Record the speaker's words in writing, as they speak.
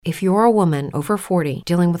If you're a woman over 40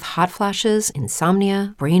 dealing with hot flashes,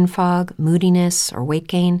 insomnia, brain fog, moodiness, or weight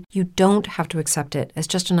gain, you don't have to accept it as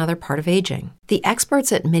just another part of aging. The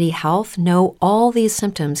experts at MIDI Health know all these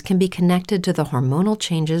symptoms can be connected to the hormonal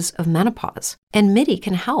changes of menopause. And MIDI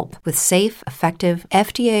can help with safe, effective,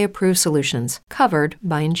 FDA-approved solutions covered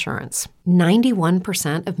by insurance.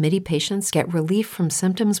 91% of MIDI patients get relief from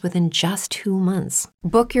symptoms within just 2 months.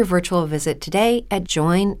 Book your virtual visit today at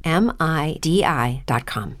joinmidi.com.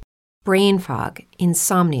 Brain fog,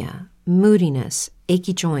 insomnia, moodiness,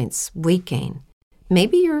 achy joints, weight gain.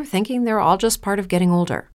 Maybe you're thinking they're all just part of getting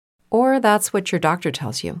older. Or that's what your doctor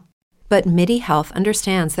tells you. But MIDI Health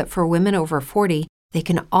understands that for women over 40, they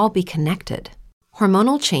can all be connected.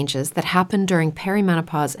 Hormonal changes that happen during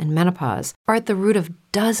perimenopause and menopause are at the root of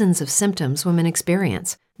dozens of symptoms women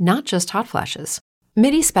experience, not just hot flashes.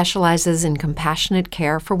 MIDI specializes in compassionate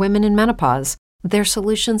care for women in menopause. Their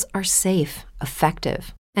solutions are safe,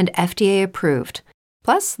 effective, and FDA approved.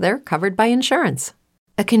 Plus, they're covered by insurance.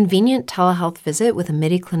 A convenient telehealth visit with a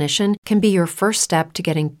MIDI clinician can be your first step to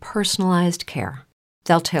getting personalized care.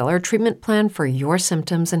 They'll tailor a treatment plan for your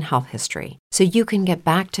symptoms and health history, so you can get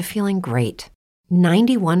back to feeling great.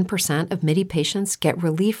 91% of MIDI patients get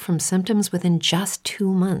relief from symptoms within just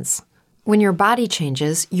 2 months. When your body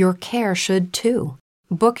changes, your care should too.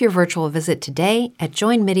 Book your virtual visit today at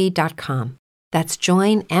joinmidi.com. That's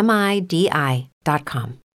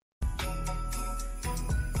joinmidi.com.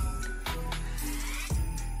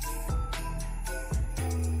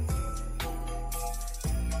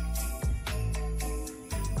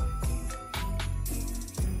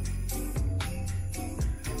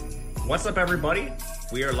 What's up, everybody?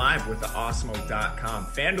 We are live with the Awesemo.com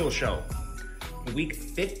FanDuel show, week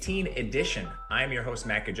 15 edition. I am your host,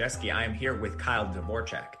 Matt Gajeski. I am here with Kyle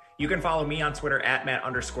Dvorchak. You can follow me on Twitter at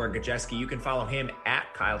Matt_Gajeski. You can follow him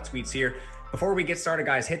at Kyle Tweets here. Before we get started,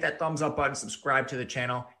 guys, hit that thumbs up button, subscribe to the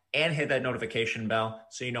channel, and hit that notification bell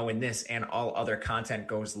so you know when this and all other content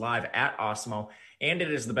goes live at Awesemo. And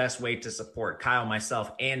it is the best way to support Kyle,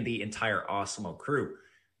 myself, and the entire Awesemo crew.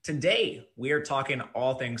 Today, we are talking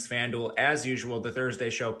all things FanDuel. As usual, the Thursday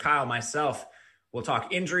show, Kyle, myself, we'll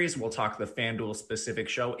talk injuries. We'll talk the FanDuel specific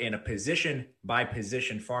show in a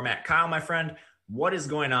position-by-position format. Kyle, my friend, what is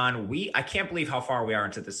going on? I can't believe how far we are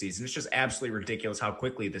into the season. It's just absolutely ridiculous how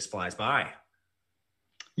quickly this flies by.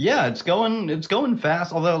 Yeah, it's going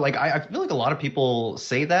fast. Although, I feel like a lot of people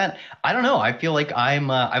say that. I don't know. I feel like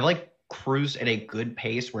I've cruised at a good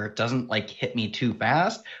pace where it doesn't hit me too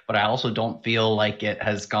fast, but I also don't feel like it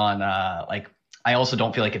has gone I also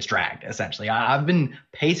don't feel like it's dragged, essentially. I've been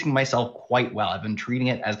pacing myself quite well. I've been treating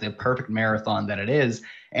it as the perfect marathon that it is.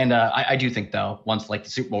 And I do think, though, once the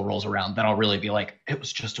Super Bowl rolls around, then I'll really be like, it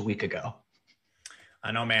was just a week ago.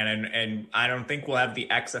 I know, man. And I don't think we'll have the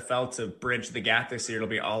XFL to bridge the gap this year. It'll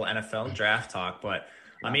be all NFL draft talk. But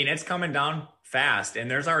yeah. I mean, it's coming down fast, and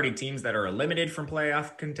there's already teams that are eliminated from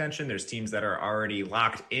playoff contention. There's teams that are already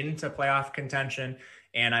locked into playoff contention.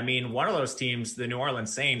 And I mean, one of those teams, the New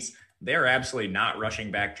Orleans Saints, they're absolutely not rushing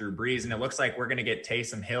back Drew Brees. And it looks like we're going to get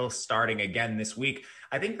Taysom Hill starting again this week.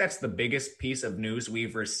 I think that's the biggest piece of news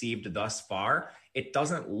we've received thus far. It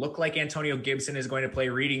doesn't look like Antonio Gibson is going to play,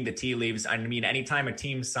 reading the tea leaves. I mean, anytime a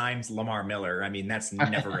team signs Lamar Miller, I mean, that's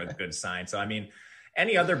never a good sign. So, I mean,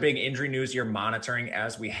 any other big injury news you're monitoring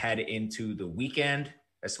as we head into the weekend,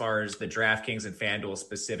 as far as the DraftKings and FanDuel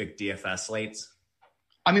specific DFS slates?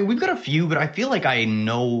 I mean, we've got a few, but I feel like I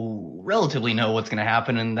relatively know what's going to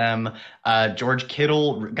happen in them. George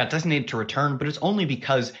Kittle got designated to return, but it's only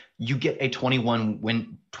because you get a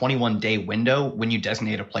 21-day window when you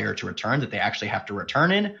designate a player to return that they actually have to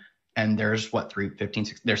return in. And there's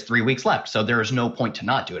 3 weeks left. So there is no point to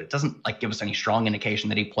not do it. It doesn't give us any strong indication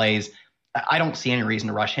that he plays. I don't see any reason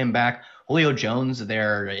to rush him back. Julio Jones,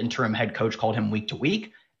 their interim head coach, called him week to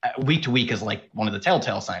week. Week to week is one of the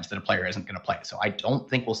telltale signs that a player isn't going to play. So I don't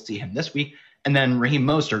think we'll see him this week. And then Raheem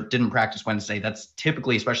Mostert didn't practice Wednesday. That's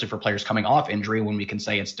typically, especially for players coming off injury, when we can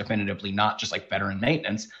say it's definitively not just veteran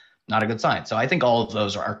maintenance, not a good sign. So I think all of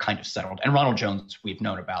those are kind of settled. And Ronald Jones, we've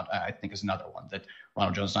known about, I think is another one that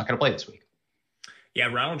Ronald Jones is not going to play this week. Yeah,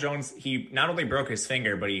 Ronald Jones, he not only broke his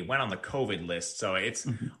finger, but he went on the COVID list. So it's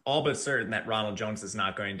all but certain that Ronald Jones is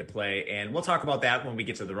not going to play. And we'll talk about that when we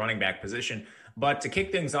get to the running back position. But to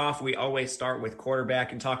kick things off, we always start with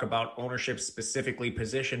quarterback and talk about ownership, specifically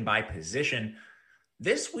position by position.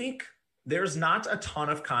 This week, there's not a ton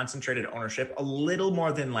of concentrated ownership, a little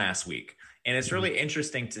more than last week. And it's really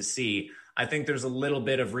interesting to see. I think there's a little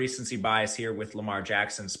bit of recency bias here with Lamar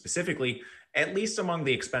Jackson specifically, at least among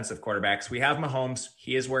the expensive quarterbacks. We have Mahomes.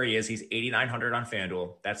 He is where he is. He's 8,900 on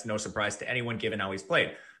FanDuel. That's no surprise to anyone given how he's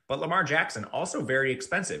played. But Lamar Jackson, also very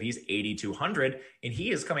expensive. He's 8,200, and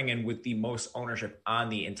he is coming in with the most ownership on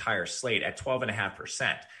the entire slate at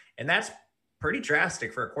 12.5%. And that's pretty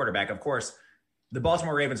drastic for a quarterback. Of course, the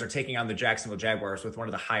Baltimore Ravens are taking on the Jacksonville Jaguars with one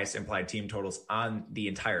of the highest implied team totals on the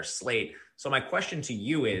entire slate. So my question to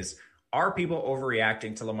you is, are people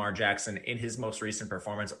overreacting to Lamar Jackson in his most recent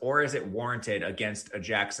performance, or is it warranted against a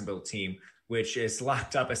Jacksonville team, which is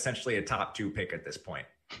locked up essentially a top 2 pick at this point?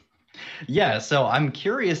 Yeah, so I'm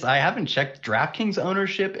curious. I haven't checked DraftKings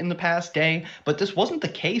ownership in the past day, but this wasn't the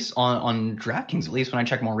case on DraftKings, at least when I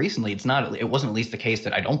checked more recently. It wasn't at least the case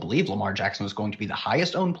that I don't believe Lamar Jackson was going to be the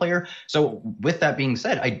highest owned player. So with that being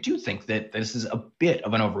said, I do think that this is a bit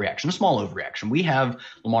of an overreaction, a small overreaction. We have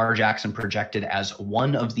Lamar Jackson projected as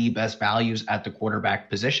one of the best values at the quarterback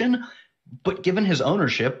position, but given his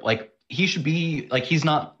ownership, he should be he's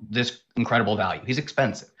not this incredible value. He's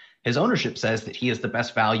expensive. His ownership says that he is the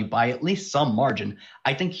best value by at least some margin.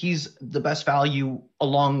 I think he's the best value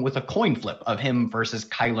along with a coin flip of him versus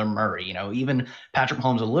Kyler Murray. Even Patrick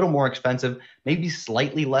Mahomes a little more expensive, maybe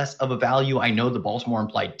slightly less of a value. I know the Baltimore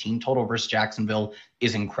implied team total versus Jacksonville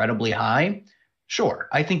is incredibly high. Sure,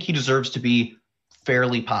 I think he deserves to be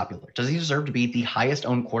fairly popular. Does he deserve to be the highest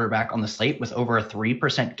owned quarterback on the slate with over a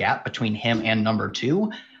 3% gap between him and number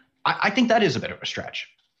 2? I think that is a bit of a stretch.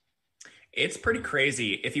 It's pretty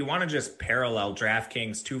crazy. If you want to just parallel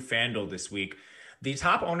DraftKings to FanDuel this week, the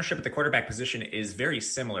top ownership at the quarterback position is very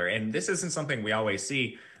similar. And this isn't something we always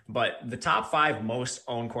see, but the top 5 most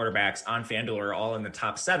owned quarterbacks on FanDuel are all in the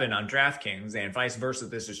top 7 on DraftKings, and vice versa.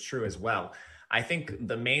 This is true as well. I think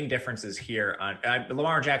the main difference is here on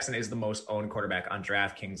Lamar Jackson is the most owned quarterback on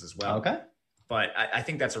DraftKings as well. Okay. But I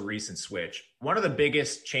think that's a recent switch. One of the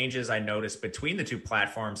biggest changes I noticed between the two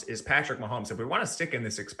platforms is Patrick Mahomes. If we want to stick in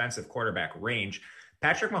this expensive quarterback range,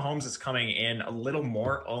 Patrick Mahomes is coming in a little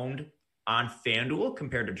more owned on FanDuel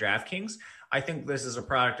compared to DraftKings. I think this is a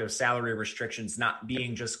product of salary restrictions not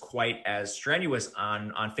being just quite as strenuous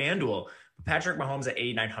on FanDuel. Patrick Mahomes at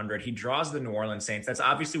 8,900, he draws the New Orleans Saints. That's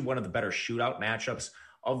obviously one of the better shootout matchups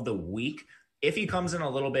of the week. If he comes in a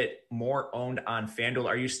little bit more owned on FanDuel,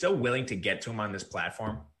 are you still willing to get to him on this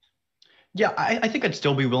platform? Yeah, I think I'd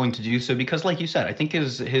still be willing to do so because, like you said, I think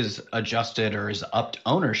his adjusted or his upped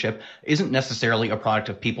ownership isn't necessarily a product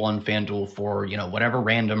of people on FanDuel for, whatever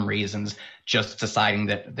random reasons, just deciding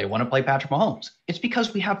that they want to play Patrick Mahomes. It's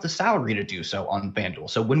because we have the salary to do so on FanDuel.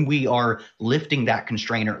 So when we are lifting that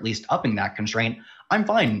constraint or at least upping that constraint, I'm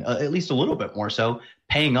fine, at least a little bit more so,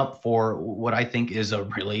 paying up for what I think is a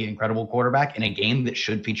really incredible quarterback in a game that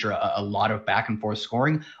should feature a lot of back and forth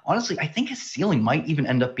scoring. Honestly, I think his ceiling might even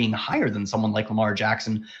end up being higher than someone like Lamar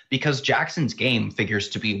Jackson because Jackson's game figures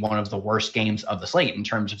to be one of the worst games of the slate in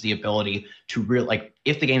terms of the ability to really,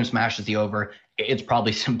 if the game smashes the over, it's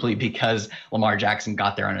probably simply because Lamar Jackson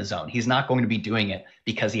got there on his own. He's not going to be doing it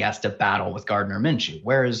because he has to battle with Gardner Minshew.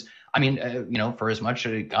 Whereas, for as much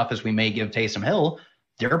guff as we may give Taysom Hill,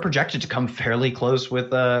 they're projected to come fairly close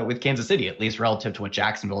with Kansas City, at least relative to what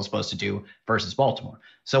Jacksonville is supposed to do versus Baltimore.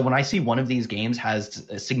 So when I see one of these games has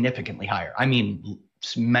significantly higher,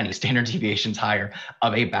 many standard deviations higher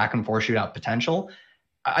of a back and forth shootout potential,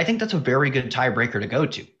 I think that's a very good tiebreaker to go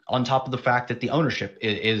to, on top of the fact that the ownership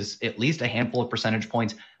is at least a handful of percentage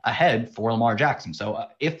points ahead for Lamar Jackson. So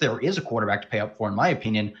if there is a quarterback to pay up for, in my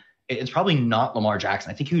opinion, it's probably not Lamar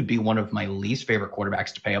Jackson. I think he would be one of my least favorite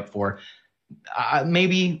quarterbacks to pay up for.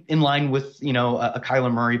 Maybe in line with, a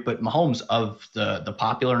Kyler Murray, but Mahomes of the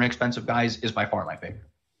popular and expensive guys is by far my favorite.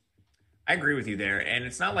 I agree with you there. And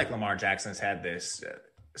it's not like Lamar Jackson's had this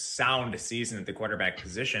sound season at the quarterback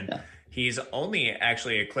position. Yeah. He's only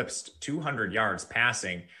actually eclipsed 200 yards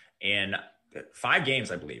passing in 5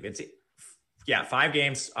 games, I believe. 5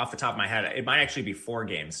 games off the top of my head. It might actually be 4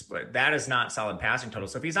 games, but that is not solid passing total.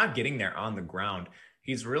 So if he's not getting there on the ground,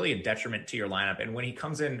 he's really a detriment to your lineup. And when he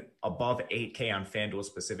comes in above 8K on FanDuel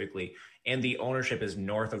specifically, and the ownership is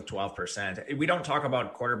north of 12%, we don't talk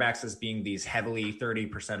about quarterbacks as being these heavily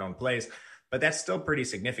 30% owned plays, but that's still pretty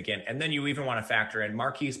significant. And then you even want to factor in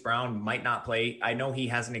Marquise Brown might not play. I know he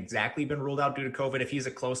hasn't exactly been ruled out due to COVID. If he's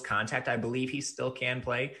a close contact, I believe he still can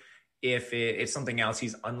play. If it's something else,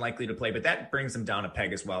 he's unlikely to play, but that brings him down a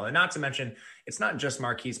peg as well. And not to mention, it's not just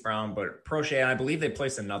Marquise Brown, but Prochet, and I believe they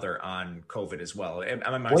placed another on COVID as well.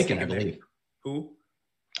 Boykin, I believe. Who?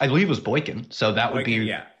 I believe it was Boykin. So that would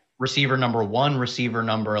be receiver number 1, receiver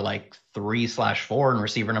number 3/4, and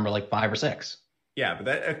receiver number 5 or 6. Yeah, but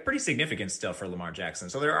that's pretty significant still for Lamar Jackson.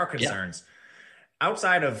 So there are concerns. Yeah.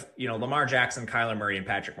 Outside of, Lamar Jackson, Kyler Murray, and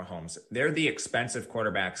Patrick Mahomes, they're the expensive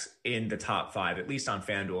quarterbacks in the top 5, at least on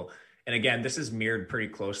FanDuel. And again, this is mirrored pretty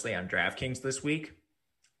closely on DraftKings this week.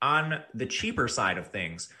 On the cheaper side of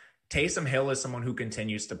things, Taysom Hill is someone who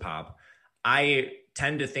continues to pop. I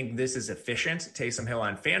tend to think this is efficient. Taysom Hill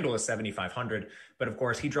on FanDuel is 7,500, but of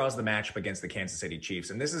course he draws the matchup against the Kansas City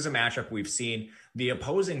Chiefs. And this is a matchup we've seen the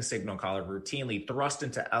opposing signal caller routinely thrust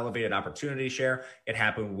into elevated opportunity share. It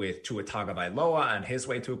happened with Tua Tagovailoa on his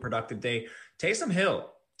way to a productive day. Taysom Hill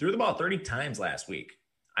threw the ball 30 times last week.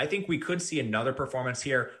 I think we could see another performance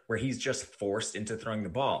here where he's just forced into throwing the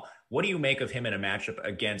ball. What do you make of him in a matchup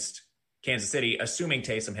against Kansas City, assuming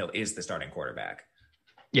Taysom Hill is the starting quarterback?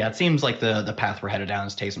 Yeah, it seems like the path we're headed down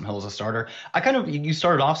is Taysom Hill as a starter. You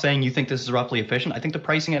started off saying you think this is roughly efficient. I think the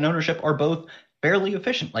pricing and ownership are both fairly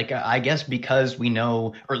efficient. Like, I guess because we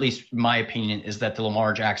know, or at least my opinion is that the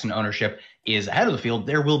Lamar Jackson ownership is ahead of the field,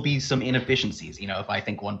 there will be some inefficiencies. If I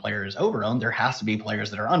think one player is overowned, there has to be players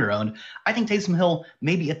that are underowned. I think Taysom Hill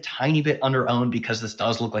may be a tiny bit underowned because this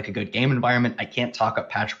does look like a good game environment. I can't talk up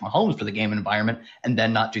Patrick Mahomes for the game environment and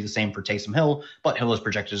then not do the same for Taysom Hill, but Hill is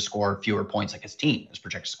projected to score fewer points, like his team is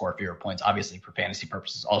projected to score fewer points. Obviously, for fantasy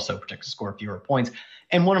purposes, also projected to score fewer points.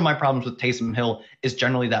 And one of my problems with Taysom Hill is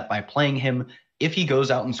generally that by playing him, if he goes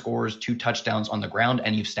out and scores 2 touchdowns on the ground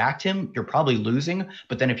and you've stacked him, you're probably losing.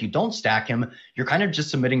 But then if you don't stack him, you're kind of just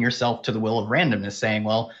submitting yourself to the will of randomness, saying,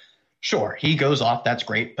 well, sure, he goes off, that's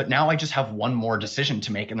great, but now I just have one more decision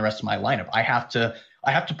to make in the rest of my lineup. I have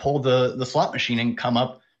to pull the slot machine and come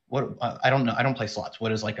up. What I don't know. I don't play slots.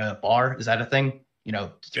 What is like a bar? Is that a thing?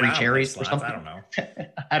 3 cherries or something? I don't know.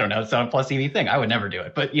 I don't know. It's not a plus EV thing. I would never do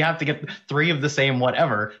it. But you have to get 3 of the same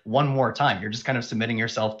whatever one more time. You're just kind of submitting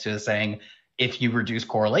yourself to saying, if you reduce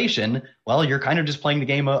correlation, well, you're kind of just playing the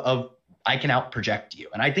game of I can out project you.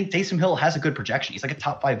 And I think Taysom Hill has a good projection. He's like a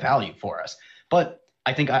top 5 value for us. But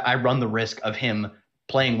I think I run the risk of him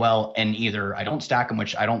playing well and either I don't stack him,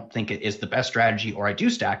 which I don't think it is the best strategy, or I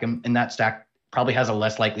do stack him, and that stack probably has a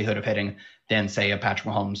less likelihood of hitting than, say, a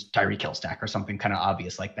Patrick Mahomes, Tyreek Hill stack or something kind of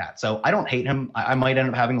obvious like that. So I don't hate him. I might end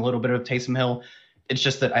up having a little bit of Taysom Hill. It's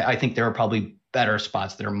just that I think there are probably better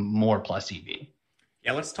spots that are more plus EV.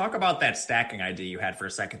 Yeah, let's talk about that stacking idea you had for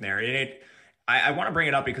a second there. I want to bring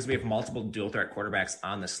it up because we have multiple dual threat quarterbacks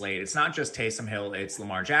on the slate. It's not just Taysom Hill, it's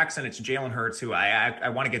Lamar Jackson, it's Jalen Hurts, who I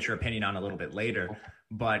want to get your opinion on a little bit later.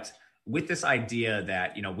 But with this idea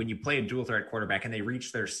that, when you play a dual threat quarterback and they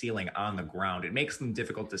reach their ceiling on the ground, it makes them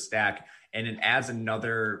difficult to stack, and it adds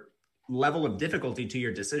another level of difficulty to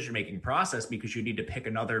your decision-making process because you need to pick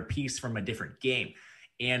another piece from a different game.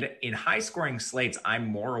 And in high-scoring slates, I'm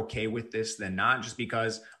more okay with this than not, just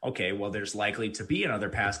because, okay, well, there's likely to be another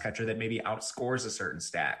pass catcher that maybe outscores a certain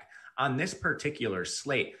stack. On this particular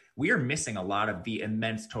slate, we are missing a lot of the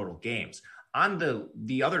immense total games. On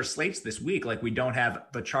the other slates this week, like we don't have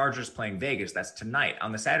the Chargers playing Vegas. That's tonight.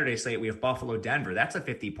 On the Saturday slate, we have Buffalo-Denver. That's a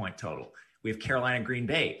 50-point total. We have Carolina-Green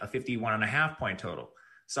Bay, a 51.5-point total.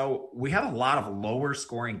 So we have a lot of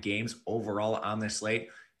lower-scoring games overall on this slate.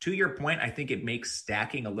 To your point, I think it makes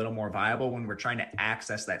stacking a little more viable when we're trying to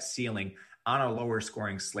access that ceiling on a lower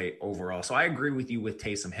scoring slate overall. So I agree with you with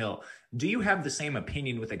Taysom Hill. Do you have the same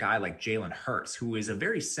opinion with a guy like Jalen Hurts, who is a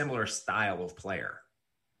very similar style of player?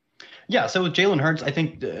 Yeah, so with Jalen Hurts, I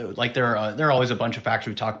think there are always a bunch of factors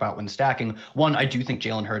we talk about when stacking. One, I do think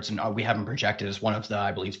Jalen Hurts, and we have him projected as one of the,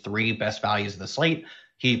 I believe, 3 best values of the slate.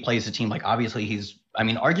 He plays a team like, obviously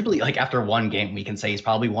arguably, like after one game, we can say he's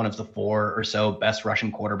probably one of the 4 or so best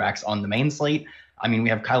rushing quarterbacks on the main slate. We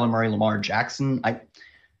have Kyler Murray, Lamar Jackson.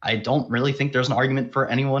 I don't really think there's an argument for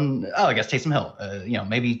anyone. I guess Taysom Hill,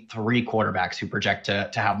 maybe 3 quarterbacks who project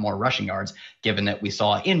to have more rushing yards, given that we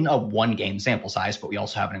saw in a 1-game sample size, but we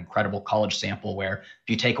also have an incredible college sample where if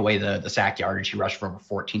you take away the sack yardage, he rushed for over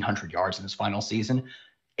 1,400 yards in his final season.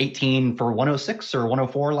 18 for 106 or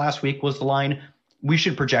 104 last week was the line. We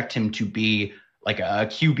should project him to be like a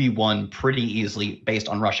QB1 pretty easily based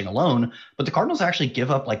on rushing alone. But the Cardinals actually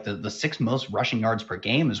give up like the 6th most rushing yards per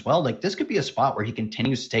game as well. Like this could be a spot where he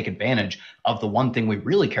continues to take advantage of the one thing we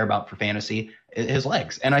really care about for fantasy, his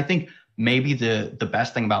legs. And I think maybe the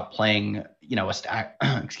best thing about playing, a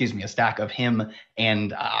stack of him,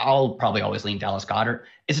 and I'll probably always lean Dallas Goedert,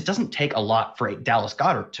 is it doesn't take a lot for Dallas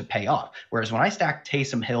Goedert to pay off. Whereas when I stack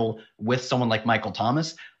Taysom Hill with someone like Michael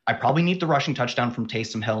Thomas, I probably need the rushing touchdown from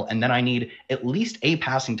Taysom Hill, and then I need at least a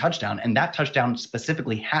passing touchdown, and that touchdown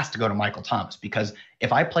specifically has to go to Michael Thomas, because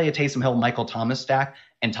if I play a Taysom Hill, Michael Thomas stack,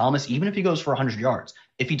 and Thomas, even if he goes for 100 yards,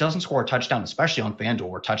 if he doesn't score a touchdown, especially on FanDuel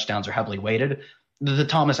where touchdowns are heavily weighted, the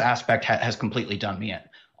Thomas aspect has completely done me in.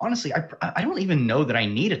 Honestly, I don't even know that I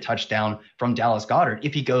need a touchdown from Dallas Goedert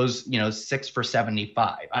if he goes, 6 for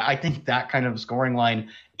 75. I think that kind of scoring line,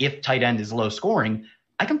 if tight end is low scoring,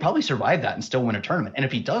 I can probably survive that and still win a tournament. And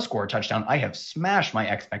if he does score a touchdown, I have smashed my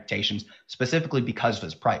expectations specifically because of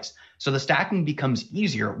his price. So the stacking becomes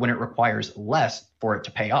easier when it requires less for it to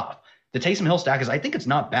pay off. The Taysom Hill stack I think it's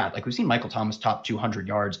not bad. Like we've seen Michael Thomas top 200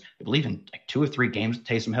 yards, I believe in like 2 or 3 games with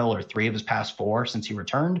Taysom Hill, or 3 of his past 4 since he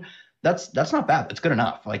returned. That's not bad. That's good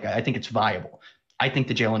enough. Like I think it's viable. I think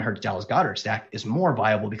the Jalen Hurts Dallas Goedert stack is more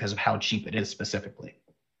viable because of how cheap it is specifically.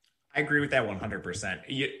 I agree with that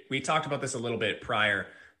 100%. We talked about this a little bit prior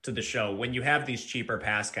to the show. When you have these cheaper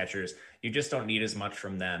pass catchers, you just don't need as much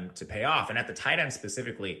from them to pay off. And at the tight end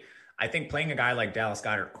specifically, I think playing a guy like Dallas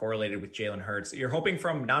Goedert correlated with Jalen Hurts, you're hoping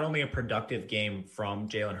from not only a productive game from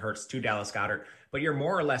Jalen Hurts to Dallas Goedert, but you're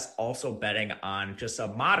more or less also betting on just a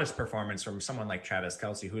modest performance from someone like Travis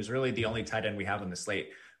Kelce, who's really the only tight end we have on the slate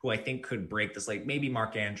who I think could break the slate. Maybe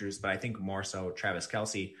Mark Andrews, but I think more so Travis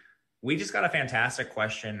Kelce. We just got a fantastic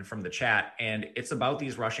question from the chat, and it's about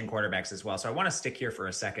these rushing quarterbacks as well. So I want to stick here for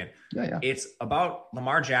a second. Yeah. It's about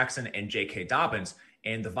Lamar Jackson and J.K. Dobbins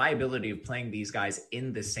and the viability of playing these guys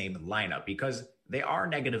in the same lineup, because they are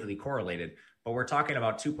negatively correlated, but we're talking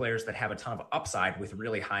about 2 players that have a ton of upside with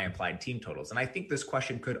really high implied team totals. And I think this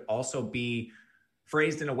question could also be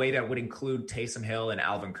phrased in a way that would include Taysom Hill and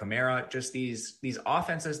Alvin Kamara, just these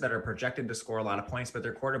offenses that are projected to score a lot of points, but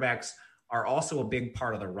their quarterbacks are also a big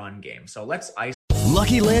part of the run game. So let's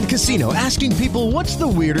Lucky Land Casino, asking people, what's the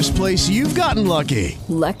weirdest place you've gotten lucky?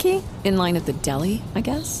 Lucky? In line at the deli, I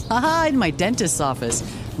guess? Aha, in my dentist's office.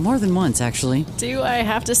 More than once, actually. Do I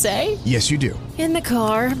have to say? Yes, you do. In the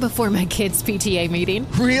car before my kids' PTA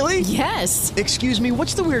meeting. Really? Yes. Excuse me,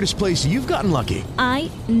 what's the weirdest place you've gotten lucky? I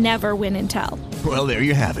never win and tell. Well, there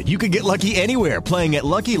you have it. You can get lucky anywhere, playing at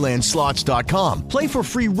LuckyLandSlots.com. Play for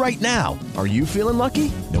free right now. Are you feeling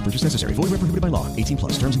lucky? No purchase necessary. Void where prohibited by law. 18+.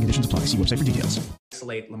 Terms and conditions apply. See website for details.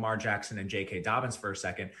 Isolate Lamar Jackson and J.K. Dobbins for a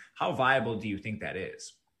second. How viable do you think that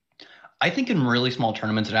is? I think in really small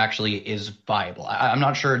tournaments, it actually is viable. I'm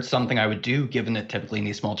not sure it's something I would do, given that typically in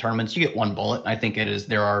these small tournaments, you get 1 bullet. I think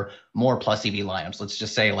there are more plus EV lineups. Let's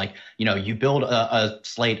just say, like, you build a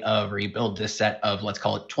slate of, or you build this set of, let's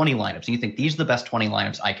call it 20 lineups. And you think these are the best 20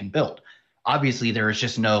 lineups I can build. Obviously, there is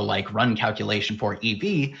just no like run calculation for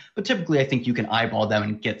EV, but typically I think you can eyeball them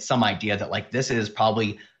and get some idea that like this is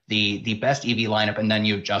probably the best EV lineup. And then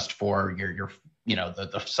you adjust for your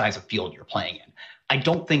the size of field you're playing in. I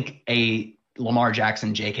don't think a Lamar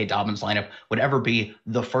Jackson, J.K. Dobbins lineup would ever be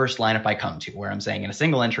the first lineup I come to, where I'm saying in a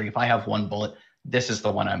single entry, if I have 1 bullet, this is the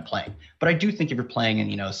one I'm playing. But I do think if you're playing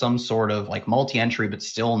in, some sort of like multi-entry, but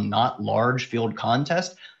still not large field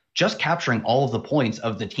contest, just capturing all of the points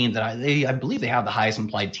of the team that I believe they have the highest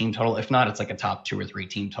implied team total. If not, it's like a top 2 or 3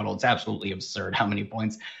 team total. It's absolutely absurd how many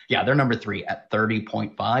points. Yeah, they're number 3 at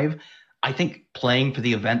 30.5. I think playing for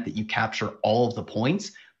the event that you capture all of the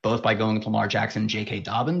points, both by going with Lamar Jackson and J.K.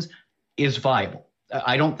 Dobbins, is viable.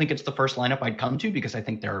 I don't think it's the first lineup I'd come to, because I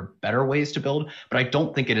think there are better ways to build, but I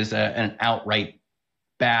don't think it is an outright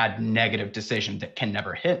bad negative decision that can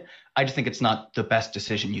never hit. I just think it's not the best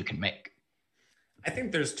decision you can make. I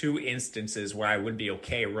think there's 2 instances where I would be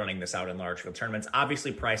okay running this out in large field tournaments.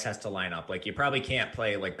 Obviously, price has to line up. Like, you probably can't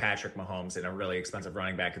play like Patrick Mahomes and a really expensive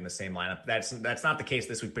running back in the same lineup. That's not the case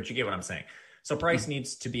this week, but you get what I'm saying. So price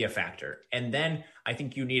needs to be a factor. And then I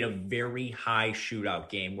think you need a very high shootout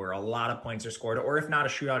game where a lot of points are scored, or if not a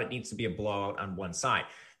shootout, it needs to be a blowout on one side.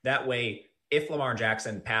 That way, if Lamar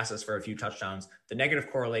Jackson passes for a few touchdowns, the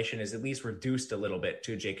negative correlation is at least reduced a little bit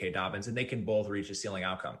to J.K. Dobbins, and they can both reach a ceiling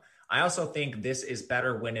outcome. I also think this is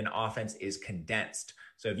better when an offense is condensed.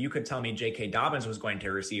 So if you could tell me J.K. Dobbins was going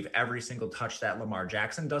to receive every single touch that Lamar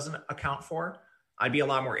Jackson doesn't account for, I'd be a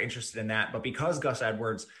lot more interested in that. But because Gus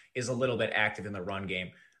Edwards is a little bit active in the run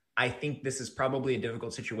game, I think this is probably a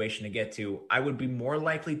difficult situation to get to. I would be more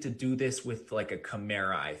likely to do this with like a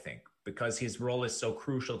Kamara, I think, because his role is so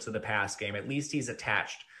crucial to the pass game. At least he's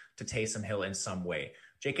attached to Taysom Hill in some way.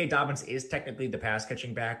 J.K. Dobbins is technically the pass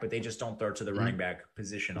catching back, but they just don't throw to the running back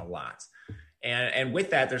position a lot. And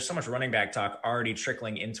with that, there's so much running back talk already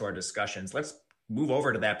trickling into our discussions. Let's move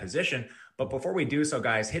over to that position. But before we do so,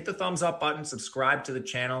 guys, hit the thumbs up button, subscribe to the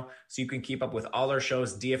channel so you can keep up with all our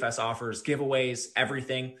shows, DFS offers, giveaways,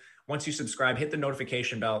 everything. Once you subscribe, hit the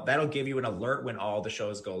notification bell. That'll give you an alert when all the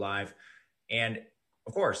shows go live. And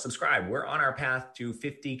of course, subscribe. We're on our path to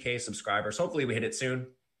 50K subscribers. Hopefully we hit it soon.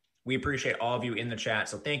 We appreciate all of you in the chat.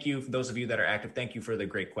 So thank you for those of you that are active. Thank you for the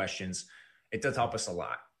great questions. It does help us a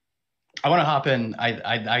lot. I want to hop in.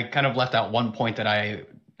 I kind of left out one point that I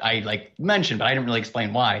like mentioned, but I didn't really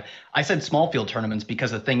explain why. I said small field tournaments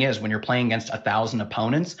because the thing is, when you're playing against 1,000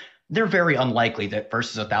 opponents, they're very unlikely that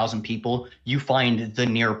versus 1,000 people, you find the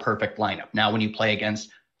near perfect lineup. Now, when you play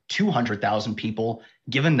against 200,000 people,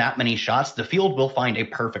 given that many shots, the field will find a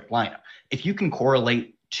perfect lineup. If you can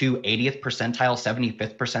correlate two 80th percentile,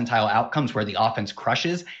 75th percentile outcomes where the offense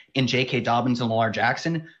crushes in J.K. Dobbins and Lamar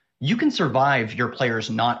Jackson, you can survive your players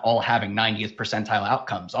not all having 90th percentile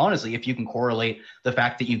outcomes. Honestly, if you can correlate the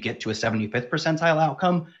fact that you get to a 75th percentile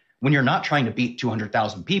outcome, when you're not trying to beat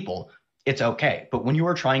 200,000 people, it's okay. But when you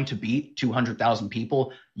are trying to beat 200,000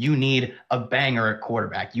 people, you need a banger at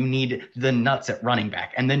quarterback. You need the nuts at running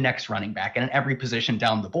back and the next running back and in every position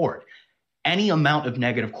down the board. Any amount of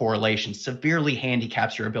negative correlation severely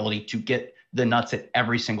handicaps your ability to get the nuts at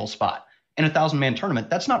every single spot. In a 1,000-man tournament,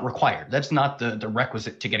 that's not required. That's not the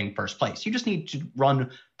requisite to getting first place. You just need to run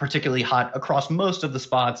particularly hot across most of the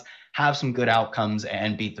spots, have some good outcomes,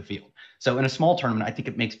 and beat the field. So in a small tournament, I think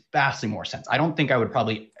it makes vastly more sense. I don't think I would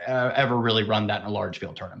probably ever really run that in a large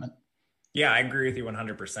field tournament. Yeah, I agree with you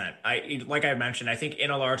 100%. Like I mentioned, I think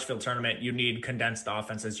in a large field tournament, you need condensed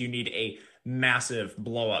offenses. You need a massive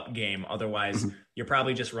blow up game. Otherwise, you're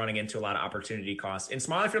probably just running into a lot of opportunity costs. In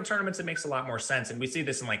smaller field tournaments, it makes a lot more sense. And we see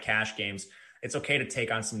this in like cash games. It's okay to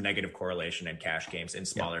take on some negative correlation in cash games in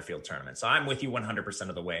smaller field tournaments. So I'm with you 100%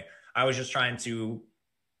 of the way. I was just trying to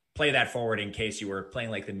play that forward in case you were playing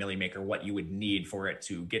like the Millie Maker, what you would need for it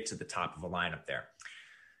to get to the top of a lineup there.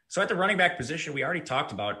 So at the running back position, we already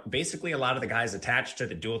talked about basically a lot of the guys attached to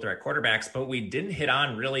the dual threat quarterbacks, but we didn't hit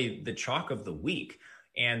on really the chalk of the week.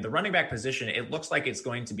 And the running back position, it looks like it's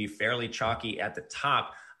going to be fairly chalky at the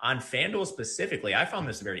top. On FanDuel specifically, I found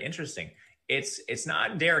this very interesting. It's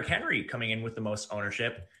not Derrick Henry coming in with the most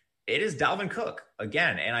ownership. It is Dalvin Cook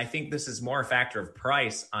again. And I think this is more a factor of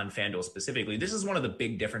price on FanDuel specifically. This is one of the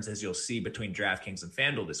big differences you'll see between DraftKings and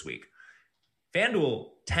FanDuel this week. FanDuel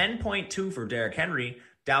 10.2 for Derrick Henry,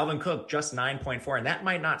 Dalvin Cook just 9.4. And that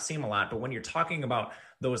might not seem a lot, but when you're talking about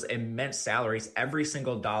those immense salaries, every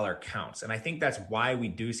single dollar counts. And I think that's why we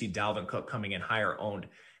do see Dalvin Cook coming in higher owned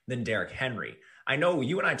than Derrick Henry. I know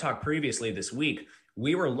you and I talked previously this week.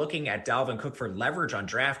 We were looking at Dalvin Cook for leverage on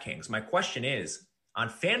DraftKings. My question is, on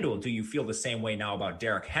FanDuel, do you feel the same way now about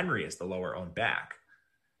Derrick Henry as the lower owned back?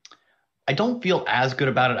 I don't feel as good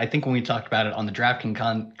about it. I think when we talked about it on the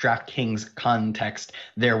DraftKings context,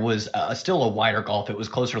 there was still a wider gulf. It was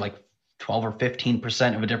closer like 12 or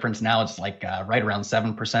 15% of a difference. Now it's like right around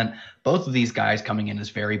 7%. Both of these guys coming in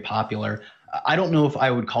is very popular. I don't know if I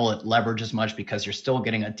would call it leverage as much because you're still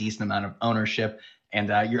getting a decent amount of ownership. And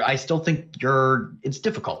I still think it's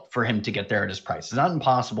difficult for him to get there at his price. It's not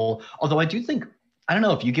impossible. Although I do think, I don't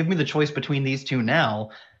know, if you give me the choice between these two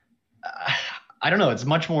now, I don't know. It's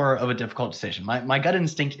much more of a difficult decision. My gut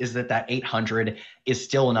instinct is that 800 is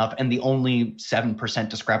still enough. And the only 7%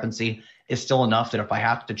 discrepancy is still enough that if I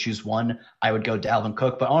have to choose one, I would go Dalvin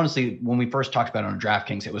Cook. But honestly, when we first talked about it on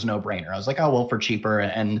DraftKings, it was no brainer. I was like, oh, well, for cheaper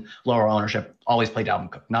and lower ownership, always play Dalvin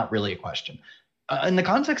Cook. Not really a question. In the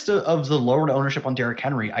context of the lowered ownership on Derrick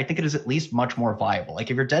Henry, I think it is at least much more viable. Like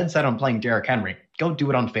if you're dead set on playing Derrick Henry, go do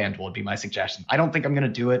it on FanDuel would be my suggestion. I don't think I'm going to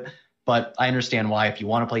do it, but I understand why. If you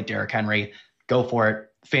want to play Derrick Henry, go for it.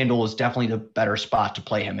 FanDuel is definitely the better spot to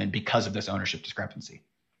play him in because of this ownership discrepancy.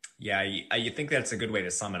 Yeah, you think that's a good way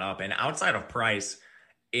to sum it up. And outside of price,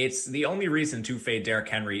 it's the only reason to fade Derrick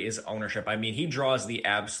Henry is ownership. I mean, he draws the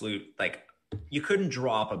absolute, like, you couldn't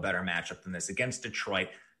draw up a better matchup than this against Detroit.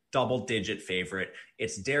 Double-digit favorite.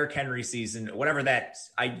 It's Derrick Henry season, whatever that.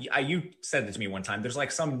 You said it to me one time. There's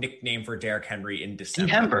like some nickname for Derrick Henry in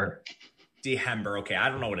December. Dehember. Okay, I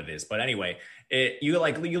don't know what it is, but anyway, you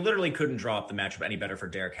literally couldn't draw up the matchup any better for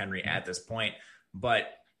Derrick Henry at this point.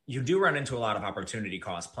 But you do run into a lot of opportunity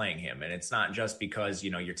costs playing him, and it's not just because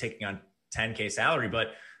you're taking on 10K salary, but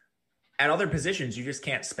at other positions you just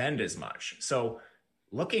can't spend as much. So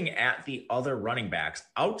looking at the other running backs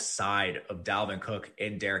outside of Dalvin Cook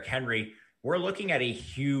and Derrick Henry, we're looking at a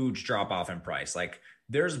huge drop-off in price. Like,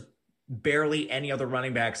 there's barely any other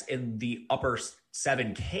running backs in the upper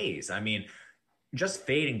 7Ks. I mean, just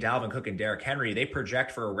fading Dalvin Cook and Derrick Henry, they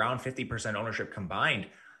project for around 50% ownership combined.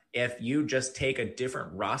 If you just take a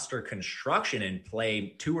different roster construction and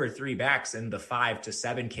play 2 or 3 backs in the 5 to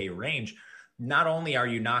 7K range, not only are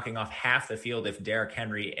you knocking off half the field if Derrick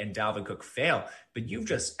Henry and Dalvin Cook fail, but you've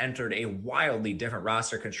just entered a wildly different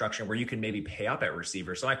roster construction where you can maybe pay up at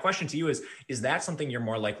receiver. So my question to you is that something you're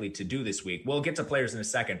more likely to do this week? We'll get to players in a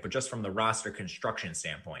second, but just from the roster construction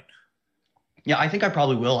standpoint. Yeah, I think I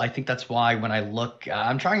probably will. I think that's why when I look,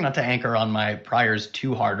 I'm trying not to anchor on my priors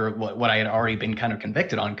too hard or what I had already been kind of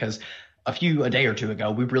convicted on, because a day or two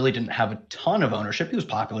ago, we really didn't have a ton of ownership. He was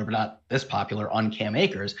popular, but not this popular on Cam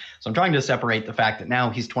Akers. So I'm trying to separate the fact that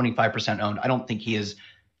now he's 25% owned. I don't think he is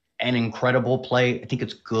an incredible play. I think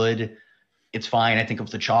it's good. It's fine. I think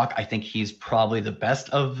of the chalk, I think he's probably the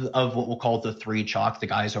best of what we'll call the 3 chalk, the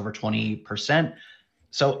guys over 20%.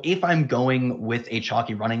 So if I'm going with a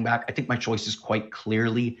chalky running back, I think my choice is quite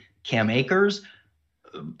clearly Cam Akers.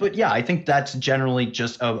 But yeah, I think that's generally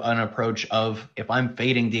just an approach of, if I'm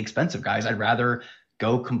fading the expensive guys, I'd rather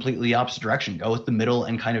go completely the opposite direction, go with the middle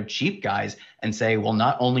and kind of cheap guys and say, well,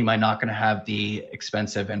 not only am I not going to have the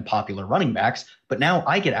expensive and popular running backs, but now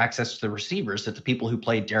I get access to the receivers that the people who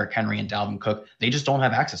played Derrick Henry and Dalvin Cook, they just don't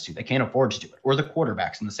have access to. They can't afford to do it. Or the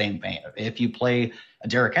quarterbacks in the same vein. If you play a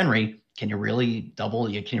Derrick Henry, can you really double?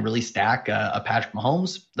 Can you really stack a Patrick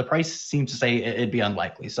Mahomes? The price seems to say it'd be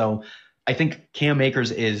unlikely. So I think Cam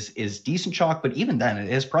Akers is decent chalk, but even then, at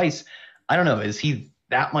his price, I don't know, is he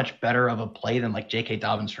that much better of a play than like J.K.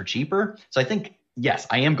 Dobbins for cheaper? So I think, yes,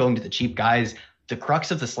 I am going to the cheap guys. The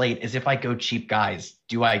crux of the slate is, if I go cheap guys,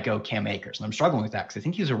 do I go Cam Akers? And I'm struggling with that because I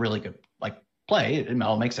think he's a really good play. It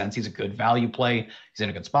all makes sense. He's a good value play. He's in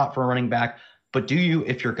a good spot for a running back. But do you,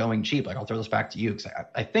 if you're going cheap, I'll throw this back to you because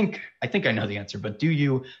I think I know the answer, but do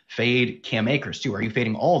you fade Cam Akers too? Are you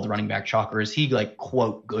fading all of the running back chalk, or is he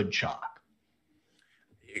quote good chalk?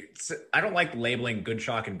 I don't like labeling good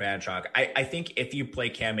chalk and bad chalk. I think if you play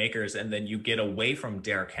Cam Akers and then you get away from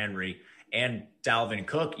Derrick Henry and Dalvin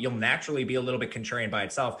Cook, you'll naturally be a little bit contrarian by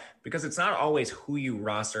itself, because it's not always who you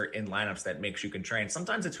roster in lineups that makes you contrarian.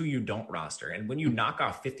 Sometimes it's who you don't roster. And when you knock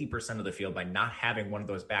off 50% of the field by not having one of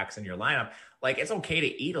those backs in your lineup, it's okay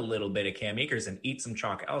to eat a little bit of Cam Akers and eat some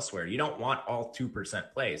chalk elsewhere. You don't want all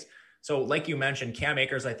 2% plays. So like you mentioned, Cam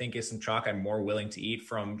Akers, I think, is some chalk I'm more willing to eat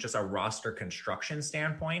from just a roster construction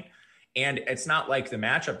standpoint. And it's not like the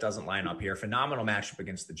matchup doesn't line up here. Phenomenal matchup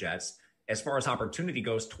against the Jets. As far as opportunity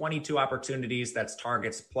goes, 22 opportunities, that's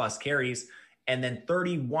targets plus carries, and then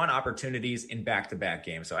 31 opportunities in back-to-back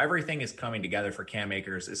games. So everything is coming together for Cam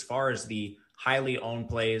Akers. As far as the highly owned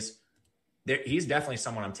plays, he's definitely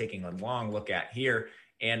someone I'm taking a long look at here.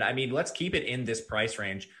 And I mean, let's keep it in this price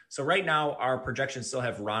range. So right now, our projections still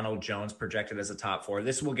have Ronald Jones projected as a top 4.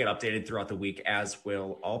 This will get updated throughout the week, as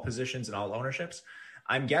will all positions and all ownerships.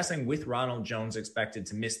 I'm guessing with Ronald Jones expected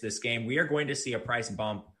to miss this game, we are going to see an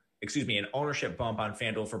ownership bump on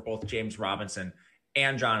FanDuel for both James Robinson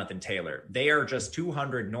and Jonathan Taylor. They are just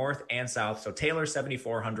 200 north and south. So Taylor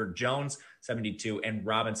 7,400, Jones 72, and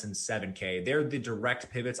Robinson 7K. They're the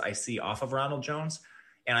direct pivots I see off of Ronald Jones.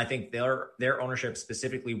 And I think their ownership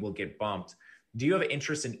specifically will get bumped. Do you have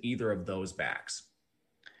interest in either of those backs?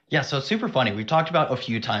 Yeah, so it's super funny. We've talked about a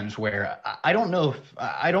few times where I don't know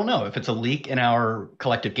if it's a leak in our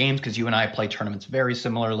collective games, because you and I play tournaments very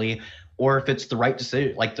similarly, or if it's the right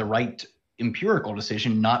decision, the right empirical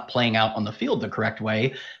decision, not playing out on the field the correct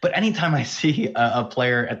way. But anytime I see a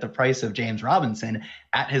player at the price of James Robinson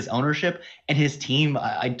at his ownership and his team,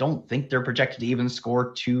 I don't think they're projected to even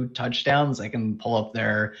score 2 touchdowns. I can pull up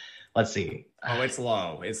their, let's see. Oh, it's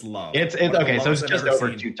low. It's low. It's okay. So it's just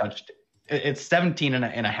over 2 touchdowns. It's 17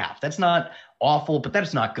 and a half. That's not awful, but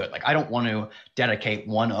that's not good. I don't want to dedicate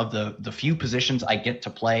one of the few positions I get to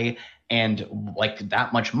play and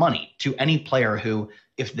that much money to any player who,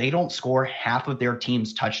 if they don't score half of their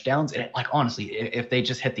team's touchdowns, and honestly, if they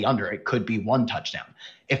just hit the under, it could be 1 touchdown.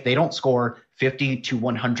 If they don't score 50 to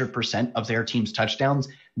 100% of their team's touchdowns,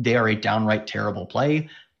 they are a downright terrible play.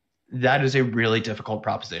 That is a really difficult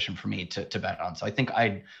proposition for me to bet on. So I think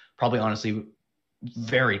I'd probably honestly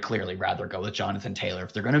very clearly rather go with Jonathan Taylor.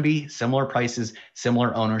 If they're going to be similar prices,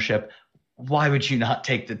 similar ownership, why would you not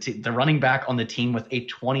take the running back on the team with a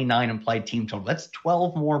 29 implied team total? That's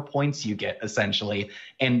 12 more points you get, essentially.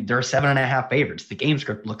 And they're 7.5 favorites. The game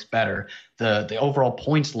script looks better. The overall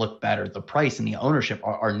points look better. The price and the ownership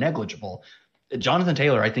are negligible. Jonathan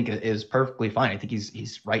Taylor, I think, is perfectly fine. I think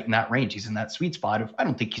he's right in that range. He's in that sweet spot of, I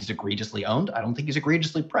don't think he's egregiously owned. I don't think he's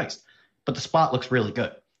egregiously priced. But the spot looks really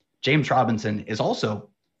good. James Robinson is also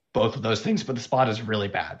both of those things, but the spot is really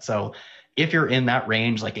bad. So if you're in that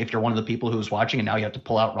range, if you're one of the people who's watching and now you have to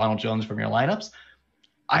pull out Ronald Jones from your lineups,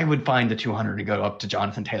 I would find the 200 to go up to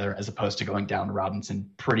Jonathan Taylor as opposed to going down to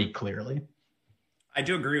Robinson pretty clearly. I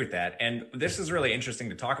do agree with that. And this is really interesting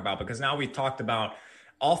to talk about, because now we've talked about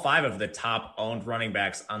all 5 of the top owned running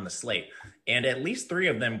backs on the slate. And at least 3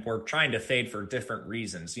 of them were trying to fade for different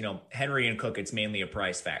reasons. Henry and Cook, it's mainly a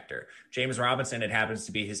price factor. James Robinson, it happens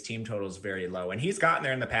to be his team total is very low. And he's gotten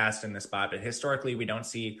there in the past in this spot, but historically we don't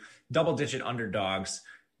see double-digit underdogs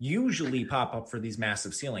usually pop up for these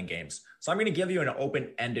massive ceiling games. So I'm going to give you an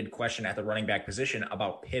open-ended question at the running back position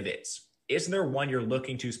about pivots. Is there one you're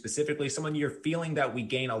looking to specifically, someone you're feeling that we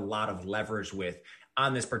gain a lot of leverage with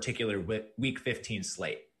on this particular week 15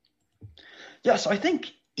 slate? Yeah, so I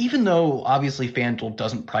think even though obviously FanDuel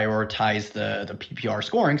doesn't prioritize the PPR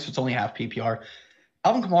scoring, so it's only half PPR,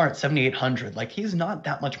 Alvin Kamara at 7,800, he's not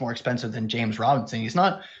that much more expensive than James Robinson. He's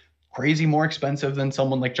not crazy more expensive than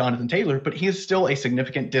someone like Jonathan Taylor, but he is still a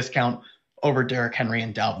significant discount over Derrick Henry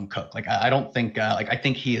and Dalvin Cook. Like, I don't think, I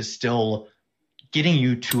think he is still getting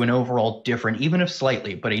you to an overall different, even if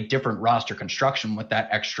slightly, but a different roster construction with that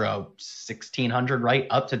extra 1,600, right,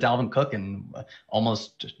 up to Dalvin Cook and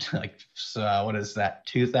almost what is that,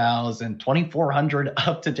 2,400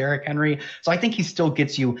 up to Derrick Henry. So I think he still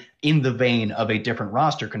gets you in the vein of a different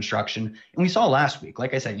roster construction. And we saw last week,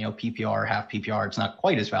 like I said, PPR, half PPR, it's not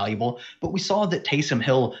quite as valuable, but we saw that Taysom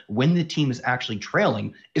Hill, when the team is actually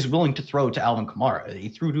trailing, is willing to throw to Alvin Kamara. He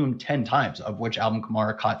threw to him 10 times, of which Alvin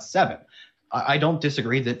Kamara caught 7. I don't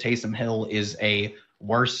disagree that Taysom Hill is a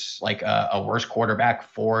worse quarterback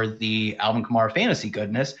for the Alvin Kamara fantasy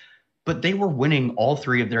goodness, but they were winning all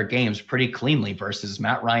 3 of their games pretty cleanly versus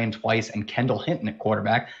Matt Ryan twice and Kendall Hinton at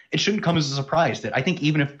quarterback. It shouldn't come as a surprise that I think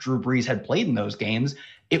even if Drew Brees had played in those games,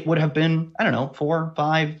 it would have been, 4,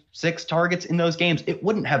 5, 6 targets in those games. It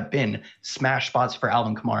wouldn't have been smash spots for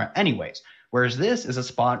Alvin Kamara anyways. Whereas this is a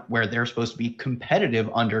spot where they're supposed to be competitive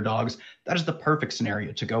underdogs. That is the perfect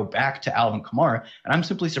scenario to go back to Alvin Kamara. And I'm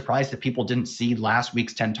simply surprised that people didn't see last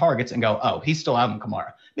week's 10 targets and go, oh, he's still Alvin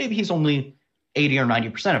Kamara. Maybe he's only 80 or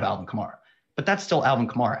 90% of Alvin Kamara, but that's still Alvin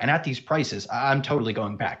Kamara. And at these prices, I'm totally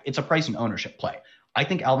going back. It's a price and ownership play. I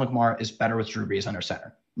think Alvin Kamara is better with Drew Brees under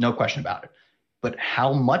center. No question about it. But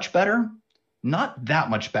how much better? Not that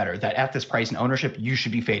much better that at this price and ownership, you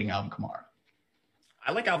should be fading Alvin Kamara.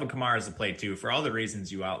 I like Alvin Kamara as a play too, for all the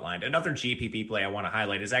reasons you outlined. Another GPP play I want to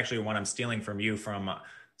highlight is actually one I'm stealing from you from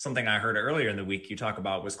something I heard earlier in the week you talk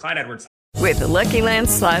about was Clyde Edwards. With the Lucky Land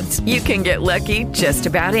Slots, you can get lucky just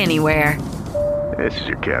about anywhere. This is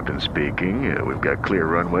your captain speaking. We've got clear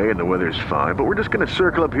runway and the weather's fine, but we're just going to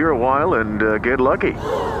circle up here a while and get lucky.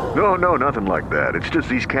 No, nothing like that. It's just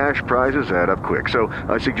these cash prizes add up quick. So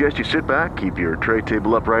I suggest you sit back, keep your tray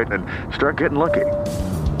table upright, and start getting lucky.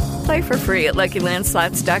 Play for free at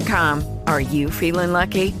LuckyLandSlots.com. Are you feeling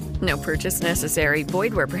lucky? No purchase necessary.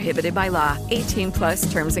 Void where prohibited by law.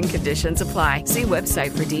 18+ terms and conditions apply. See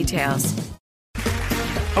website for details.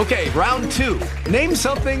 Okay, round 2. Name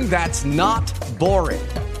something that's not boring.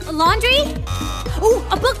 A laundry? Ooh,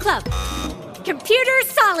 a book club. Computer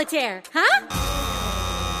solitaire, huh?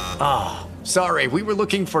 Ah, sorry, we were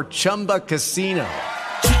looking for Chumba Casino.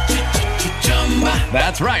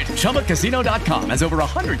 That's right. ChumbaCasino.com has over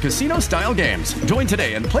 100 casino-style games. Join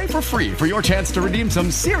today and play for free for your chance to redeem some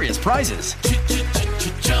serious prizes.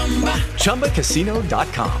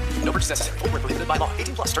 ChumbaCasino.com. No purchase necessary. Void where prohibited by law.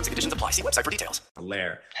 18+ terms and conditions apply. See website for details.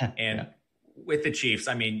 And with the Chiefs,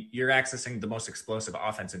 I mean, you're accessing the most explosive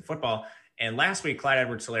offense in football. And last week, Clyde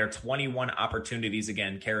Edwards-Helaire, 21 opportunities,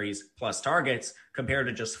 again, carries plus targets compared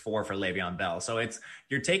to just 4 for Le'Veon Bell. So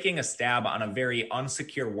you're taking a stab on a very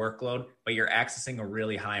unsecure workload, but you're accessing a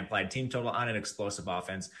really high implied team total on an explosive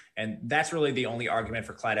offense. And that's really the only argument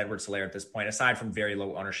for Clyde Edwards-Helaire at this point, aside from very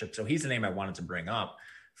low ownership. So he's the name I wanted to bring up.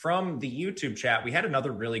 From the YouTube chat, we had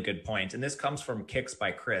another really good point, and this comes from Kicks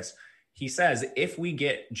by Chris. He says, if we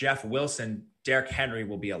get Jeff Wilson, Derrick Henry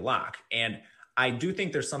will be a lock. And I do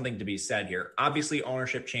think there's something to be said here. Obviously,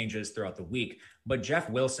 ownership changes throughout the week, but Jeff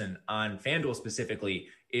Wilson on FanDuel specifically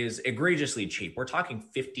is egregiously cheap. We're talking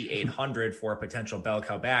 $5,800 for a potential bell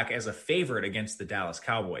cow back as a favorite against the Dallas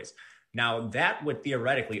Cowboys. Now, that would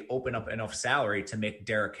theoretically open up enough salary to make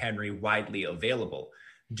Derrick Henry widely available.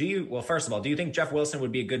 First of all, do you think Jeff Wilson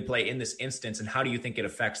would be a good play in this instance, and how do you think it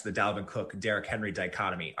affects the Dalvin Cook, Derrick Henry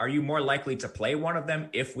dichotomy? Are you more likely to play one of them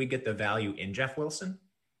if we get the value in Jeff Wilson?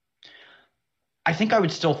 I think I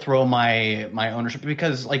would still throw my ownership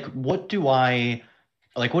because what do I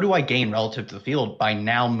gain relative to the field by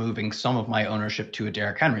now moving some of my ownership to a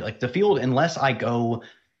Derrick Henry? Like the field, unless I go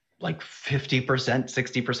 50%,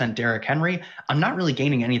 60% Derrick Henry, I'm not really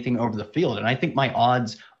gaining anything over the field. And I think my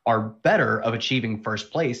odds are better of achieving first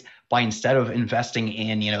place by, instead of investing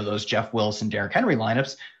in, those Jeff Wilson, Derrick Henry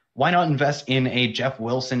lineups, why not invest in a Jeff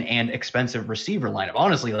Wilson and expensive receiver lineup?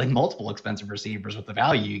 Honestly, multiple expensive receivers with the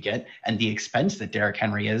value you get and the expense that Derrick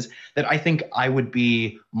Henry is, that I think I would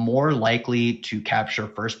be more likely to capture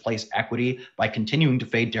first place equity by continuing to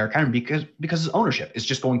fade Derrick Henry because his ownership is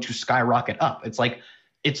just going to skyrocket up.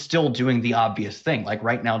 It's still doing the obvious thing.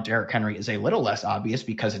 Right now, Derrick Henry is a little less obvious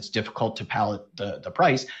because it's difficult to palate the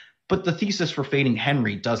price. But the thesis for fading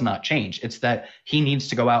Henry does not change. It's that he needs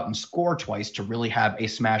to go out and score twice to really have a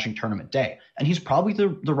smashing tournament day. And he's probably the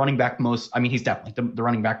running back he's definitely the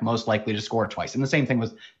running back most likely to score twice. And the same thing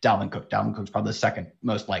with Dalvin Cook. Dalvin Cook's probably the second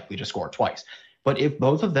most likely to score twice. But if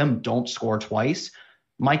both of them don't score twice,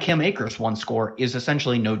 my Cam Akers one score is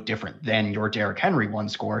essentially no different than your Derrick Henry one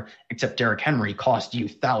score, except Derrick Henry cost you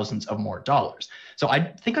thousands of more dollars. So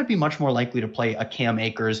I think I'd be much more likely to play a Cam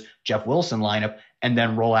Akers, Jeff Wilson lineup and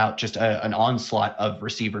then roll out just an onslaught of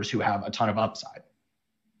receivers who have a ton of upside.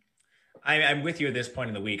 I'm with you at this point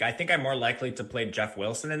in the week. I think I'm more likely to play Jeff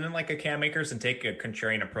Wilson and then like a Cam Akers and take a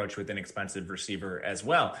contrarian approach with an expensive receiver as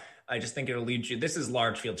well. I just think it'll lead you. This is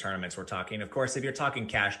large field tournaments we're talking. Of course, if you're talking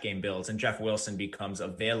cash game builds and Jeff Wilson becomes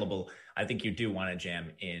available, I think you do want to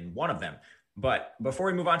jam in one of them. But before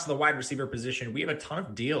we move on to the wide receiver position, we have a ton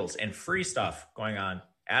of deals and free stuff going on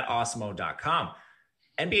at awesemo.com.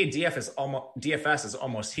 NBA DFS is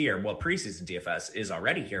almost here. Well, preseason DFS is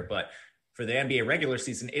already here, but for the NBA regular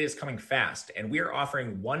season, it is coming fast. And we are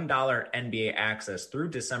offering $1 NBA access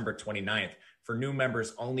through December 29th for new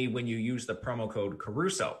members only when you use the promo code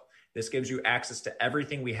Caruso. This gives you access to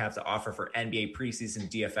everything we have to offer for NBA preseason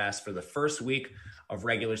DFS for the first week of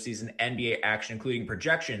regular season NBA action, including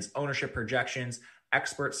projections, ownership projections,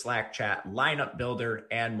 expert Slack chat, lineup builder,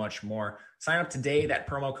 and much more. Sign up today. That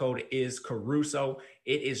promo code is Caruso.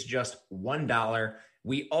 It is just $1.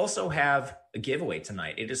 We also have a giveaway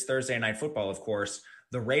tonight. It is Thursday Night Football, of course.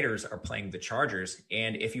 The Raiders are playing the Chargers.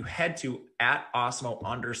 And if you head to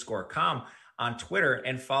 @Awesemo_com on Twitter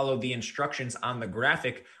and follow the instructions on the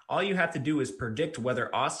graphic, all you have to do is predict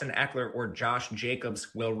whether Austin Eckler or Josh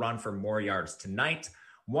Jacobs will run for more yards tonight.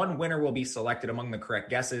 One winner will be selected among the correct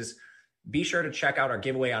guesses. Be sure to check out our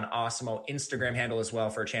giveaway on Awesemo Instagram handle as well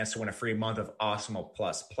for a chance to win a free month of Awesemo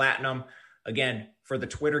Plus Platinum. Again, for the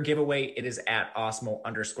Twitter giveaway, it is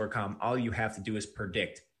 @Awesemo_com. All you have to do is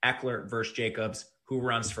predict Eckler versus Jacobs, who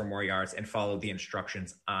runs for more yards, and follow the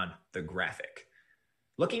instructions on the graphic.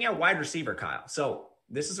 Looking at wide receiver, Kyle. So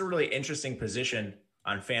this is a really interesting position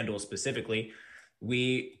on FanDuel specifically.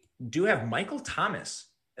 We do have Michael Thomas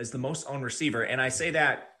as the most owned receiver. And I say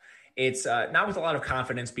that it's not with a lot of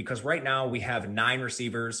confidence because right now we have 9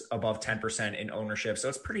 receivers above 10% in ownership. So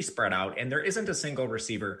it's pretty spread out. And there isn't a single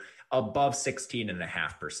receiver above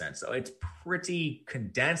 16.5%. So it's pretty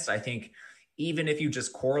condensed. I think even if you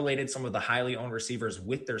just correlated some of the highly owned receivers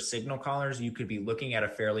with their signal callers, you could be looking at a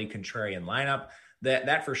fairly contrarian lineup.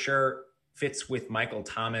 That for sure fits with Michael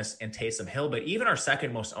Thomas and Taysom Hill. But even our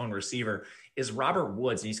second most owned receiver is Robert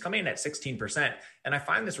Woods, and he's coming in at 16%. And I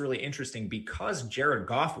find this really interesting because Jared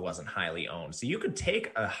Goff wasn't highly owned. So you could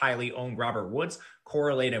take a highly owned Robert Woods,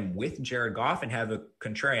 correlate him with Jared Goff, and have a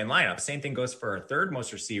contrarian lineup. Same thing goes for our third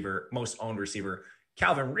most owned receiver,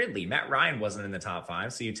 Calvin Ridley. Matt Ryan wasn't in the top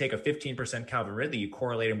 5. So you take a 15% Calvin Ridley, you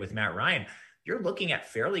correlate him with Matt Ryan. You're looking at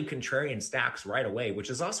fairly contrarian stacks right away,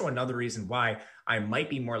 which is also another reason why I might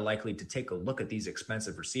be more likely to take a look at these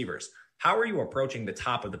expensive receivers. How are you approaching the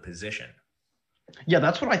top of the position? Yeah,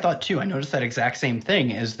 that's what I thought too. I noticed that exact same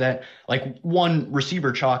thing is that like one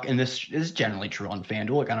receiver chalk, and this is generally true on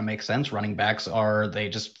FanDuel. It kind of makes sense. Running backs they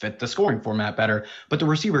just fit the scoring format better, but the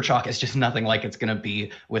receiver chalk is just nothing like it's going to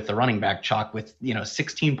be with the running back chalk with,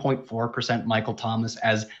 16.4% Michael Thomas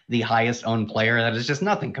as the highest owned player. That is just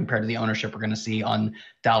nothing compared to the ownership we're going to see on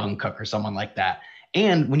Dalvin Cook or someone like that.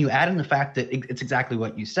 And when you add in the fact that it's exactly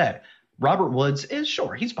what you said, Robert Woods is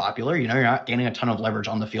sure he's popular. You're not gaining a ton of leverage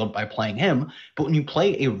on the field by playing him. But when you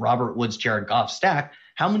play a Robert Woods, Jared Goff stack,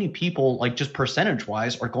 how many people, like just percentage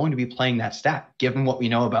wise, are going to be playing that stack? Given what we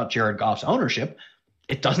know about Jared Goff's ownership,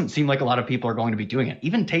 it doesn't seem like a lot of people are going to be doing it.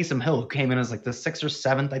 Even Taysom Hill, who came in as like the 6th or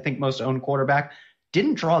 7th, I think, most owned quarterback,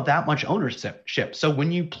 didn't draw that much ownership. So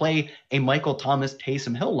when you play a Michael Thomas,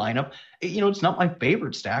 Taysom Hill lineup, it's not my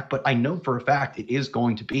favorite stack, but I know for a fact it is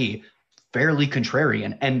going to be fairly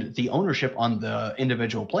contrarian, and the ownership on the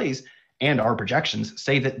individual plays and our projections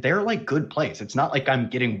say that they're like good plays. It's not like I'm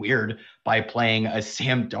getting weird by playing a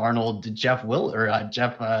Sam Darnold,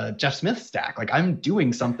 Jeff Smith stack. Like I'm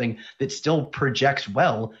doing something that still projects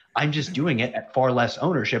well. I'm just doing it at far less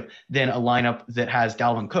ownership than a lineup that has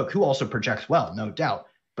Dalvin Cook, who also projects well, no doubt,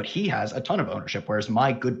 but he has a ton of ownership, whereas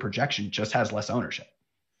my good projection just has less ownership.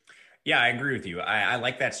 Yeah, I agree with you. I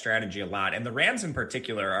like that strategy a lot. And the Rams in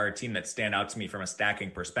particular are a team that stand out to me from a stacking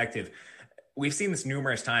perspective. We've seen this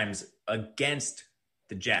numerous times against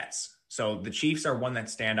the Jets. So the Chiefs are one that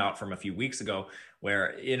stand out from a few weeks ago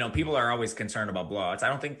where, people are always concerned about blowouts. I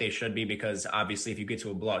don't think they should be because obviously if you get to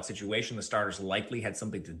a blowout situation, the starters likely had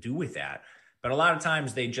something to do with that. But a lot of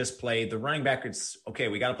times they just play the running back. It's okay,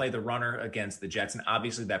 we got to play the runner against the Jets. And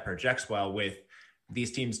obviously that projects well with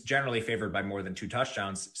these teams generally favored by more than 2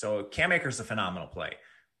 touchdowns. So Cam Akers is a phenomenal play.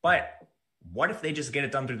 But what if they just get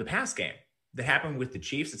it done through the pass game? That happened with the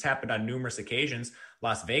Chiefs. It's happened on numerous occasions.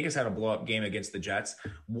 Las Vegas had a blow-up game against the Jets.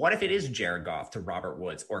 What if it is Jared Goff to Robert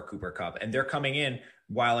Woods or Cooper Kupp? And they're coming in,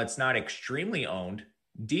 while it's not extremely owned,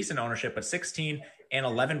 decent ownership, but 16 and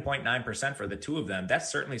 11.9% for the two of them.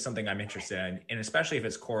 That's certainly something I'm interested in. And especially if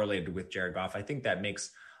it's correlated with Jared Goff, I think that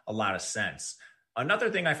makes a lot of sense. Another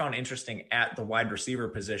thing I found interesting at the wide receiver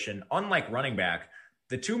position, unlike running back,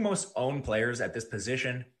 the two most owned players at this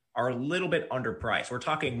position are a little bit underpriced. We're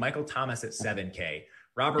talking Michael Thomas at 7K,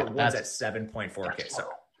 Robert Woods at 7.4K. So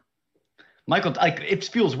Michael, it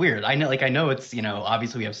feels weird. I know it's,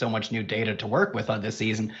 obviously we have so much new data to work with on this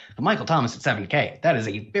season, but Michael Thomas at 7K, that is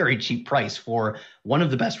a very cheap price for one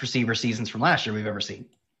of the best receiver seasons from last year we've ever seen.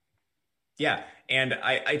 Yeah. And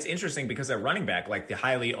it's interesting because at running back, like the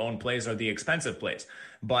highly owned plays are the expensive plays,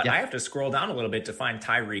 but I have to scroll down a little bit to find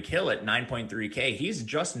Tyreek Hill at 9.3K. He's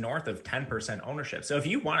just north of 10% ownership. So if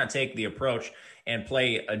you want to take the approach and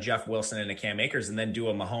play a Jeff Wilson and a Cam Akers and then do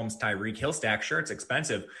a Mahomes Tyreek Hill stack, sure, it's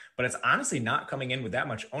expensive, but it's honestly not coming in with that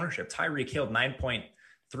much ownership. Tyreek Hill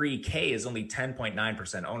 9.3K is only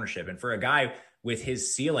 10.9% ownership. And for a guy with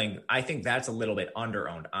his ceiling, I think that's a little bit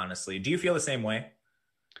under-owned, honestly. Do you feel the same way?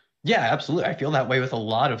 Yeah, absolutely. I feel that way with a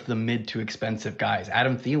lot of the mid to expensive guys.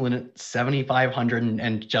 Adam Thielen at 7,500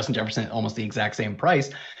 and Justin Jefferson at almost the exact same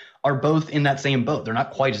price are both in that same boat. They're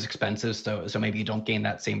not quite as expensive, so maybe you don't gain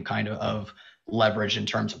that same kind of leverage in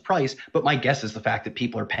terms of price. But my guess is the fact that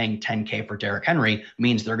people are paying 10K for Derrick Henry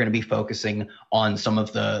means they're going to be focusing on some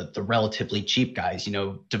of the relatively cheap guys.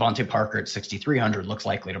 Devontae Parker at 6,300 looks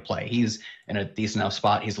likely to play. He's in a decent enough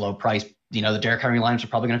spot. He's low price. The Derrick Henry lineups are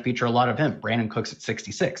probably going to feature a lot of him. Brandon Cooks at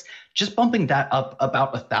 66. Just bumping that up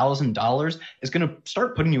about $1,000 is going to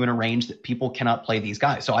start putting you in a range that people cannot play these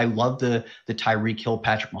guys. So I love the Tyreek Hill,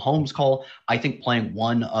 Patrick Mahomes call. I think playing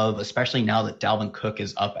one of, especially now that Dalvin Cook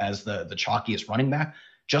is up as the chalkiest running back,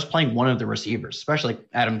 just playing one of the receivers, especially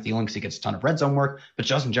Adam Thielen because he gets a ton of red zone work, but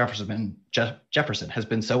Justin Jefferson has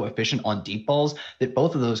been so efficient on deep balls that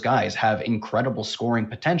both of those guys have incredible scoring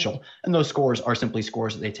potential, and those scores are simply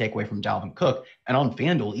scores that they take away from Dalvin Cook. And on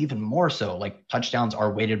FanDuel, even more so, like touchdowns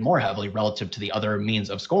are weighted more heavily relative to the other means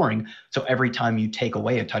of scoring. So every time you take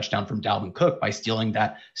away a touchdown from Dalvin Cook by stealing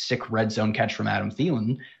that sick red zone catch from Adam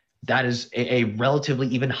Thielen, that is a relatively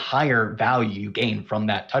even higher value you gain from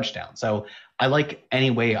that touchdown. So I like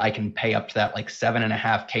any way I can pay up to that like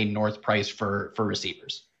 7.5K north price for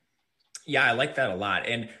receivers. Yeah, I like that a lot.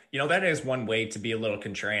 And, that is one way to be a little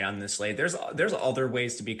contrarian on this slate. There's other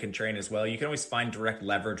ways to be contrarian as well. You can always find direct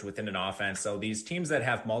leverage within an offense. So these teams that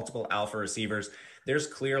have multiple alpha receivers, there's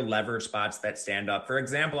clear leverage spots that stand up. For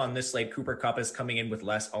example, on this slate, Cooper Kupp is coming in with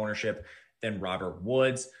less ownership than Robert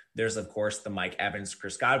Woods. There's, of course, the Mike Evans,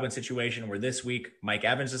 Chris Godwin situation where this week Mike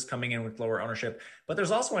Evans is coming in with lower ownership. But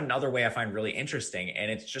there's also another way I find really interesting,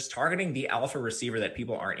 and it's just targeting the alpha receiver that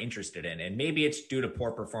people aren't interested in. And maybe it's due to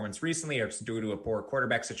poor performance recently or it's due to a poor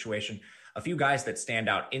quarterback situation. A few guys that stand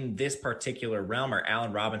out in this particular realm are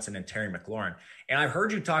Allen Robinson and Terry McLaurin. And I've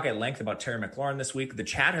heard you talk at length about Terry McLaurin this week. The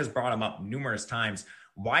chat has brought him up numerous times.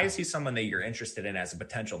 Why is he someone that you're interested in as a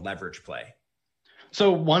potential leverage play? So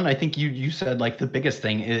one, I think you said like the biggest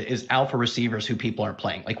thing is alpha receivers who people aren't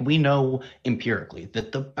playing. Like we know empirically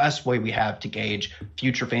that the best way we have to gauge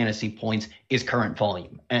future fantasy points is current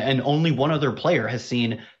volume. And only one other player has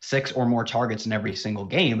seen 6 or more targets in every single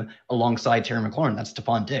game alongside Terry McLaurin. That's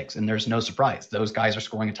Stephon Diggs. And there's no surprise. Those guys are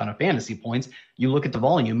scoring a ton of fantasy points. You look at the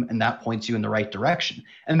volume and that points you in the right direction.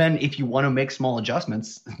 And then if you want to make small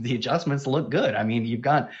adjustments, the adjustments look good. I mean, you've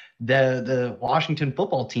got the Washington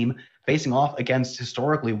football team facing off against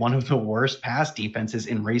historically one of the worst pass defenses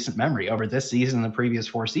in recent memory over this season and the previous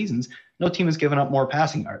 4 seasons. No team has given up more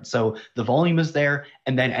passing yards. So the volume is there.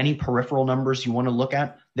 And then any peripheral numbers you want to look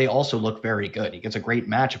at, they also look very good. He gets a great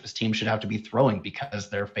matchup. His team should have to be throwing because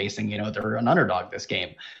they're facing, they're an underdog this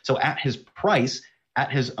game. So at his price,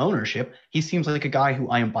 at his ownership, he seems like a guy who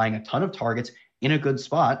I am buying a ton of targets in a good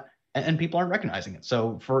spot and people aren't recognizing it.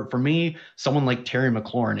 So for me, someone like Terry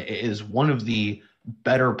McLaurin is one of the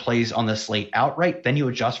better plays on the slate outright. Then you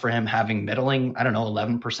adjust for him having middling,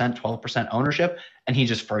 11%, 12% ownership, and he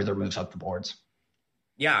just further moves up the boards.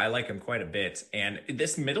 Yeah, I like him quite a bit. And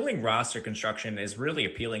this middling roster construction is really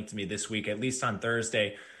appealing to me this week, at least on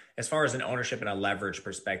Thursday, as far as an ownership and a leverage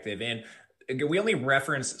perspective. And we only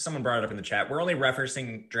reference, someone brought it up in the chat, we're only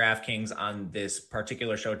referencing DraftKings on this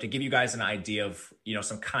particular show to give you guys an idea of,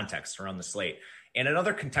 some context around the slate. And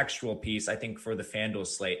another contextual piece, I think, for the FanDuel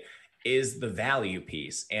slate is the value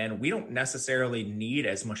piece. And we don't necessarily need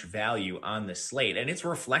as much value on the slate, and it's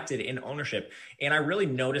reflected in ownership. And I really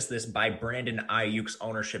noticed this by Brandon Ayuk's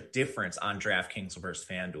ownership difference on DraftKings versus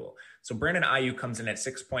FanDuel. So Brandon Ayuk comes in at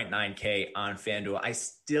 6.9K on FanDuel. I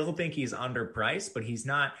still think he's underpriced, but he's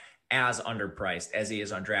not as underpriced as he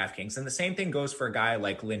is on DraftKings. And the same thing goes for a guy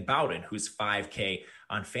like Lynn Bowden, who's 5K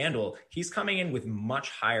on FanDuel. He's coming in with much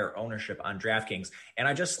higher ownership on DraftKings. And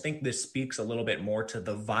I just think this speaks a little bit more to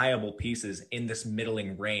the viable pieces in this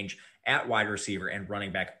middling range at wide receiver and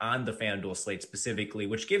running back on the FanDuel slate specifically,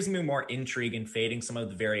 which gives me more intrigue in fading some of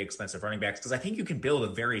the very expensive running backs, because I think you can build a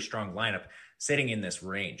very strong lineup sitting in this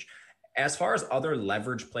range. As far as other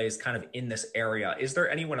leverage plays kind of in this area, is there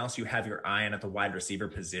anyone else you have your eye on at the wide receiver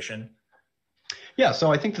position? Yeah,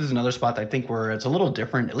 so I think this is another spot that I think where it's a little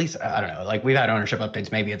different. At least, I don't know, like we've had ownership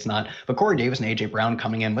updates, maybe it's not. But Corey Davis and A.J. Brown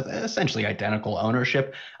coming in with essentially identical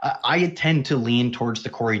ownership. I tend to lean towards the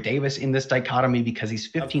Corey Davis in this dichotomy because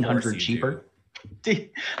he's $1,500 cheaper.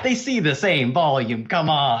 They see the same volume. Come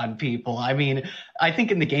on, people. I mean, I think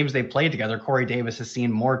in the games they've played together, Corey Davis has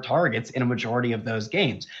seen more targets in a majority of those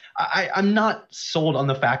games. I'm not sold on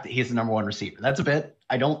the fact that he's the number one receiver. That's a bit.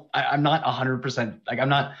 I'm not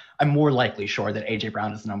 100%. I'm more likely sure that A.J.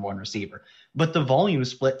 Brown is the number one receiver. But the volume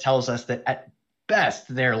split tells us that at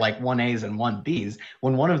best, they're like 1As and 1Bs.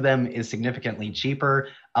 When one of them is significantly cheaper,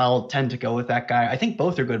 I'll tend to go with that guy. I think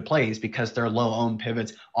both are good plays because they're low-owned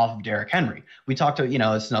pivots off of Derrick Henry. We talked to,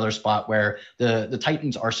 it's another spot where the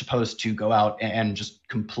Titans are supposed to go out and just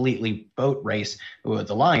completely boat race with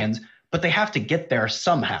the Lions, but they have to get there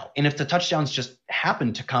somehow. And if the touchdowns just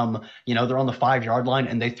happen to come, they're on the 5-yard line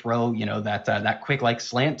and they throw, that quick like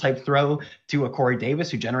slant type throw to a Corey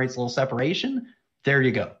Davis who generates a little separation, there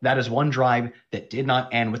you go. That is one drive that did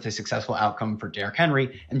not end with a successful outcome for Derrick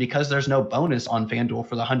Henry. And because there's no bonus on FanDuel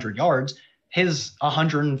for the 100 yards, his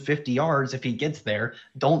 150 yards, if he gets there,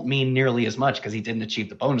 don't mean nearly as much because he didn't achieve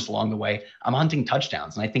the bonus along the way. I'm hunting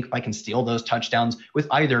touchdowns. And I think if I can steal those touchdowns with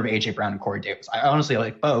either of A.J. Brown and Corey Davis, I honestly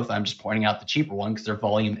like both. I'm just pointing out the cheaper one because their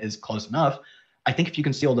volume is close enough. I think if you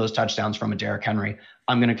can steal those touchdowns from a Derrick Henry,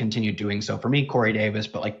 I'm going to continue doing so. For me, Corey Davis,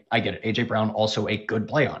 but I get it. A.J. Brown, also a good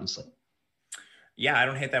play, honestly. Yeah, I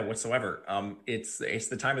don't hate that whatsoever. It's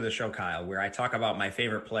the time of the show, Kyle, where I talk about my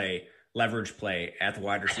favorite play, leverage play at the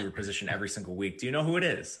wide receiver position every single week. Do you know who it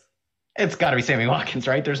is? It's got to be Sammy Watkins,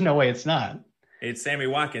 right? There's no way it's not. It's Sammy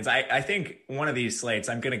Watkins. I think one of these slates,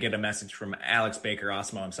 I'm going to get a message from Alex Baker,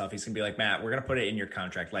 Osmo himself. He's going to be like, Matt, we're going to put it in your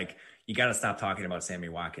contract. Like, you got to stop talking about Sammy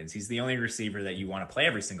Watkins. He's the only receiver that you want to play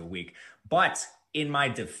every single week. But in my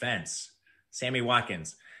defense, Sammy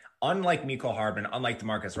Watkins, unlike Mecole Hardman, unlike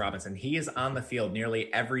Demarcus Robinson, he is on the field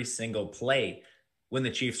nearly every single play when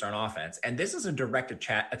the Chiefs are on offense. And this is a direct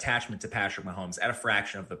attachment to Patrick Mahomes at a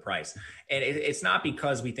fraction of the price. And it's not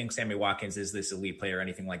because we think Sammy Watkins is this elite player or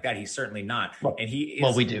anything like that. He's certainly not. Well, and he is.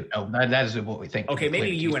 Well, we do. No, that is what we think. Okay,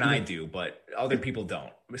 maybe you and I do, but other people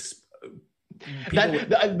don't.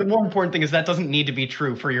 The more important thing is that doesn't need to be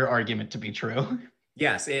true for your argument to be true.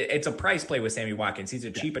 Yes, it's a price play with Sammy Watkins. He's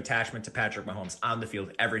a cheap attachment to Patrick Mahomes on the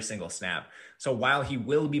field every single snap. So while he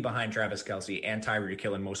will be behind Travis Kelce and Tyreek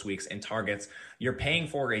Hill in most weeks in targets, you're paying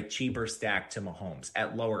for a cheaper stack to Mahomes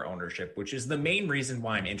at lower ownership, which is the main reason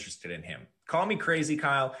why I'm interested in him. Call me crazy,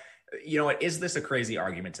 Kyle. You know what? Is this a crazy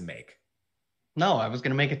argument to make? No, I was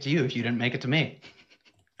going to make it to you if you didn't make it to me.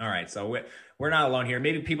 All right, so we're not alone here.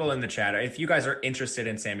 Maybe people in the chat, if you guys are interested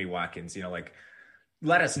in Sammy Watkins,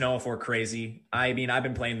 let us know if we're crazy. I mean, I've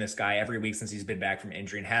been playing this guy every week since he's been back from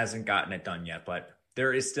injury and hasn't gotten it done yet, but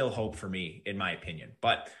there is still hope for me, in my opinion.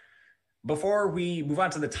 But before we move on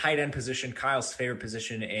to the tight end position, Kyle's favorite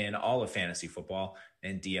position in all of fantasy football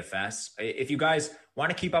and DFS, if you guys want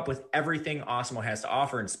to keep up with everything Osmo has to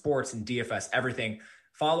offer in sports and DFS, everything,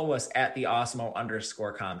 follow us at the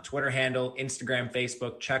Osmo_com Twitter handle, Instagram,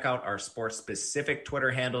 Facebook. Check out our sports-specific Twitter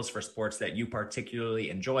handles for sports that you particularly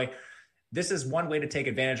enjoy. This is one way to take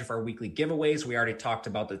advantage of our weekly giveaways. We already talked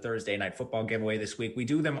about the Thursday Night Football giveaway this week. We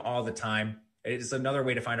do them all the time. It's another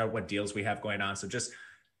way to find out what deals we have going on. So just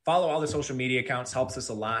follow all the social media accounts, helps us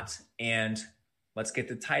a lot. And let's get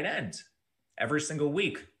to tight end. Every single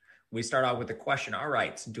week, we start out with the question, all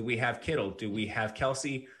right, do we have Kittle? Do we have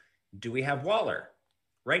Kelce? Do we have Waller?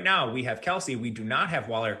 Right now, we have Kelce. We do not have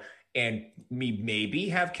Waller. And we maybe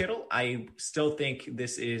have Kittle. I still think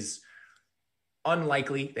this is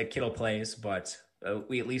unlikely that Kittle plays, but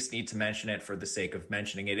we at least need to mention it for the sake of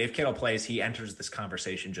mentioning it. If Kittle plays, he enters this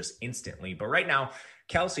conversation just instantly. But right now,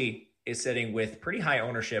 Kelce is sitting with pretty high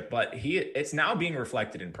ownership, but it's now being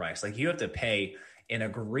reflected in price. Like, you have to pay an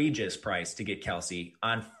egregious price to get Kelce.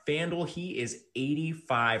 On FanDuel, he is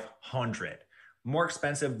 $8,500. More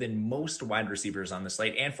expensive than most wide receivers on the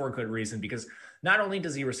slate, and for a good reason, because not only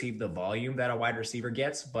does he receive the volume that a wide receiver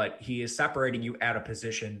gets, but he is separating you at a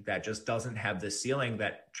position that just doesn't have the ceiling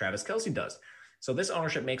that Travis Kelce does. So this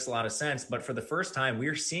ownership makes a lot of sense. But for the first time,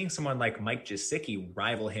 we're seeing someone like Mike Gesicki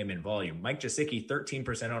rival him in volume. Mike Gesicki,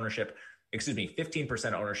 15%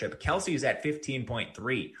 ownership. Kelsey's at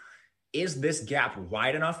 15.3. Is this gap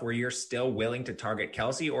wide enough where you're still willing to target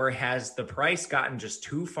Kelsey, or has the price gotten just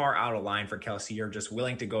too far out of line for Kelsey? You're just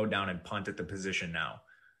willing to go down and punt at the position now?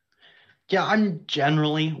 Yeah, I'm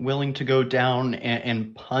generally willing to go down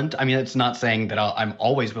and punt. I mean, it's not saying that I'm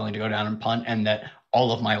always willing to go down and punt and that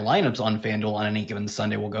all of my lineups on FanDuel on any given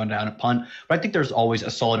Sunday will go down and punt. But I think there's always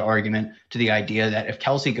a solid argument to the idea that if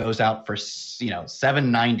Kelsey goes out for,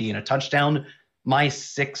 790 and a touchdown, my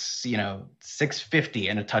 650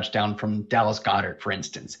 and a touchdown from Dallas Goedert, for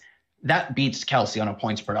instance, that beats Kelsey on a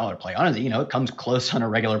points per dollar play. Honestly, it comes close on a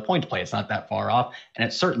regular point play. It's not that far off, and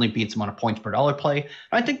it certainly beats him on a points per dollar play. And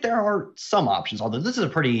I think there are some options, although this is a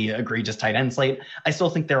pretty egregious tight end slate. I still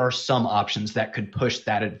think there are some options that could push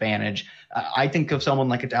that advantage. I think of someone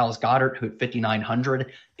like a Dallas Goedert, who at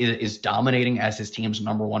 5,900 is dominating as his team's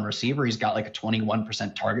number one receiver. He's got like a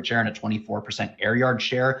 21% target share and a 24% air yard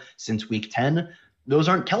share since week 10. Those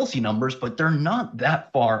aren't Kelsey numbers, but they're not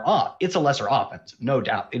that far off. It's a lesser offense, no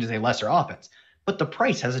doubt. It is a lesser offense, but the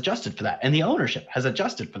price has adjusted for that, and the ownership has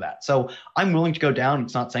adjusted for that. So I'm willing to go down.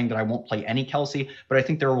 It's not saying that I won't play any Kelsey, but I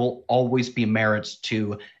think there will always be merits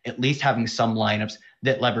to at least having some lineups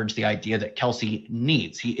that leverage the idea that Kelsey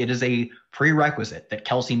needs. It is a prerequisite that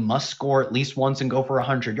Kelsey must score at least once and go for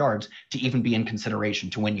 100 yards to even be in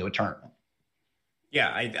consideration to win you a tournament.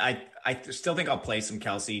 Yeah, I still think I'll play some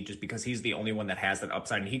Kelsey just because he's the only one that has that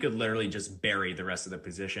upside, and he could literally just bury the rest of the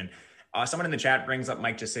position. Someone in the chat brings up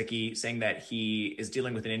Mike Gesicki, saying that he is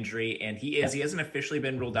dealing with an injury, and he hasn't officially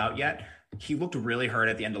been ruled out yet. He looked really hurt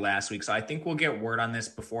at the end of last week, so I think we'll get word on this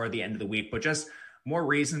before the end of the week, but just more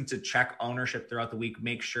reason to check ownership throughout the week.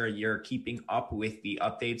 Make sure you're keeping up with the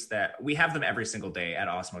updates that we have them every single day at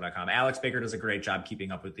awesemo.com. Alex Baker does a great job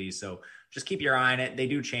keeping up with these, so just keep your eye on it. They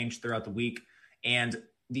do change throughout the week. And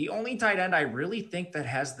the only tight end I really think that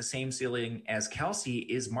has the same ceiling as Kelsey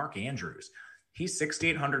is Mark Andrews. He's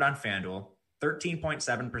 6,800 on FanDuel,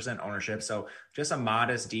 13.7% ownership. So just a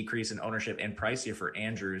modest decrease in ownership and price here for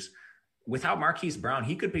Andrews. Without Marquise Brown,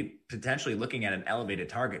 he could be potentially looking at an elevated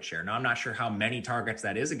target share. Now, I'm not sure how many targets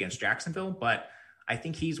that is against Jacksonville, but I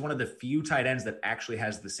think he's one of the few tight ends that actually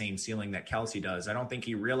has the same ceiling that Kelsey does. I don't think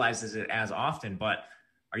he realizes it as often, but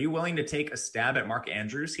are you willing to take a stab at Mark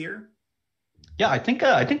Andrews here? Yeah, I think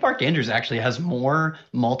Mark Andrews actually has more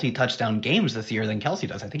multi-touchdown games this year than Kelsey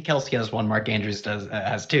does. I think Kelsey has one, Mark Andrews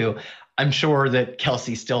has two. I'm sure that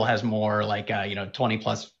Kelsey still has more 20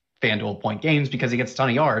 plus FanDuel point games because he gets a ton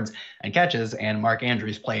of yards and catches, and Mark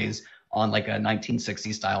Andrews plays on like a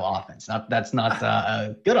 1960s style offense. That's not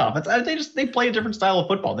a good offense. They play a different style of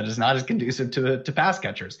football that is not as conducive to pass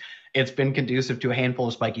catchers. It's been conducive to a handful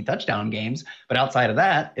of spiky touchdown games, but outside of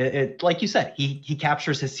that, it like you said, he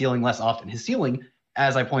captures his ceiling less often. His ceiling,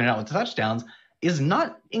 as I pointed out with the touchdowns, is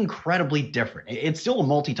not incredibly different. It's still a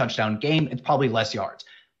multi-touchdown game. It's probably less yards.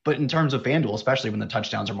 But in terms of FanDuel, especially when the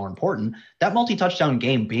touchdowns are more important, that multi-touchdown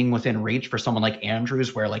game being within reach for someone like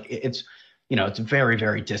Andrews, where it's very,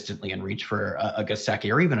 very distantly in reach for a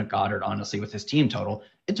Gesicki or even a Goddard, honestly, with his team total.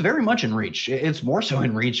 It's very much in reach. It's more so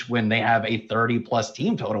in reach when they have a 30-plus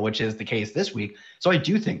team total, which is the case this week. So I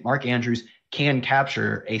do think Mark Andrews can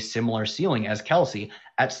capture a similar ceiling as Kelsey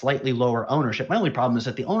at slightly lower ownership. My only problem is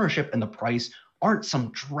that the ownership and the price aren't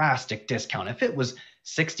some drastic discount. If it was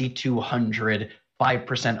 6,200,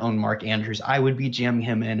 5% owned Mark Andrews, I would be jamming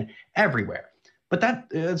him in everywhere. But that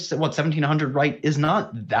is 1,700, right, is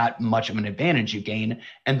not that much of an advantage you gain.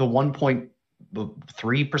 And the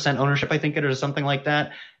 1.3% ownership, I think it is something like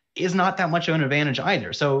that, is not that much of an advantage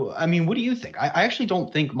either. So, I mean, what do you think? I actually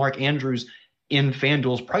don't think Mark Andrews in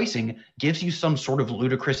FanDuel's pricing gives you some sort of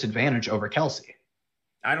ludicrous advantage over Kelsey.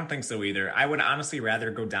 I don't think so either. I would honestly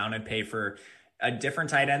rather go down and pay for a different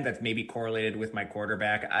tight end that's maybe correlated with my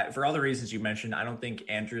quarterback. For all the reasons you mentioned, I don't think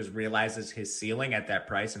Andrews realizes his ceiling at that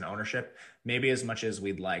price and ownership maybe as much as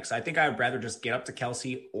we'd like. So I think I would rather just get up to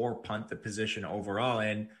Kelsey or punt the position overall.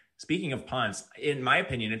 And speaking of punts, in my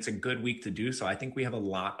opinion, it's a good week to do so. I think we have a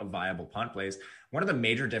lot of viable punt plays. One of the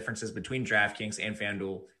major differences between DraftKings and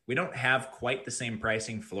FanDuel, we don't have quite the same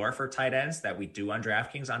pricing floor for tight ends that we do on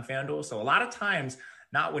DraftKings on FanDuel. So a lot of times,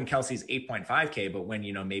 not when Kelsey's 8.5K, but when,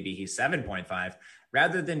 maybe he's 7.5,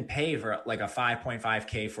 rather than pay for like a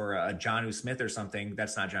 5.5K for a Jonnu Smith or something.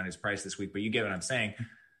 That's not Jonnu's price this week, but you get what I'm saying.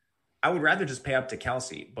 I would rather just pay up to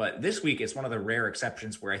Kelsey. But this week is one of the rare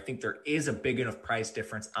exceptions where I think there is a big enough price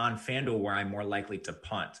difference on FanDuel where I'm more likely to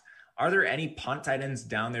punt. Are there any punt tight ends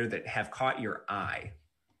down there that have caught your eye?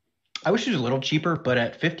 I wish he was a little cheaper, but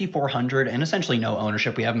at 5,400 and essentially no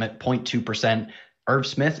ownership, we have him at 0.2%. Irv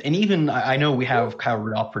Smith, and even I know we have Kyle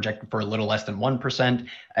Rudolph projected for a little less than 1%,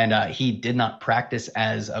 and he did not practice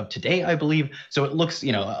as of today, I believe. So it looks,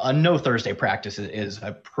 a no Thursday practice is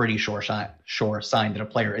a pretty sure sign that a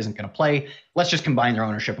player isn't going to play. Let's just combine their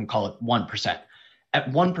ownership and call it 1%. At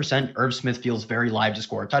 1%, Irv Smith feels very live to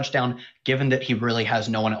score a touchdown, given that he really has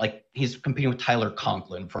no one. He's competing with Tyler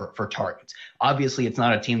Conklin for targets. Obviously, it's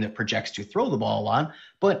not a team that projects to throw the ball a lot,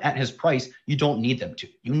 but at his price, you don't need them to.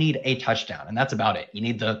 You need a touchdown, and that's about it. You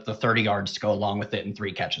need the 30 yards to go along with it and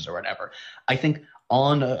 3 catches or whatever. I think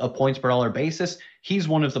on a points per dollar basis, he's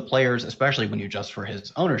one of the players, especially when you adjust for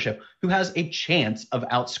his ownership, who has a chance of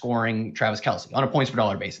outscoring Travis Kelce on a points per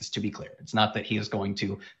dollar basis, to be clear. It's not that he is going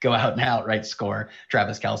to go out and outright score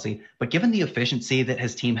Travis Kelce, but given the efficiency that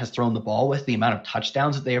his team has thrown the ball with, the amount of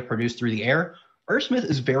touchdowns that they have produced through the air, Irv Smith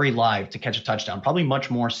is very live to catch a touchdown, probably much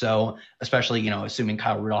more so, especially, assuming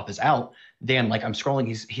Kyle Rudolph is out, than I'm scrolling,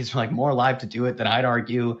 he's more live to do it than I'd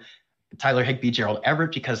argue Tyler Higbee, Gerald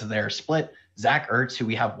Everett, because of their split. Zach Ertz, who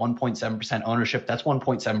we have 1.7% ownership, that's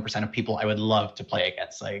 1.7% of people I would love to play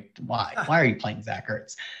against. Why? Why are you playing Zach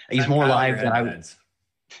Ertz? He's more live than I would.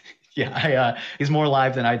 Yeah, he's more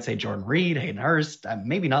live than I'd say Jordan Reed, Hayden Hurst,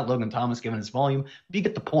 maybe not Logan Thomas given his volume, but you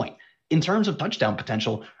get the point. In terms of touchdown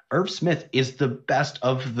potential, Irv Smith is the best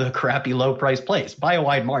of the crappy low price plays by a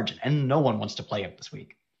wide margin, and no one wants to play him this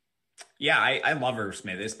week. Yeah, I love Irv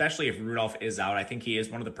Smith, especially if Rudolph is out. I think he is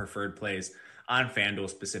one of the preferred plays on FanDuel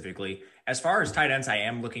specifically. As far as tight ends, I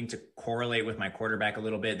am looking to correlate with my quarterback a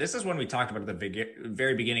little bit. This is when we talked about at the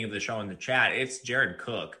very beginning of the show in the chat. It's Jared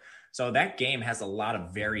Cook. So that game has a lot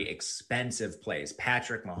of very expensive plays.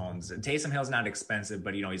 Patrick Mahomes. Taysom Hill's not expensive,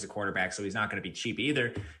 but he's a quarterback, so he's not going to be cheap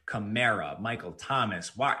either. Kamara, Michael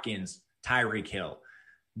Thomas, Watkins, Tyreek Hill.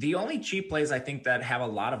 The only cheap plays I think that have a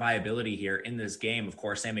lot of viability here in this game, of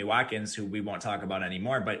course, Sammy Watkins, who we won't talk about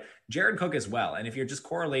anymore, but Jared Cook as well. And if you're just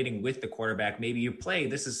correlating with the quarterback, maybe you play,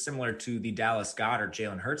 this is similar to the Dallas Goedert,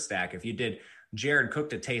 Jalen Hurts stack. If you did Jared Cook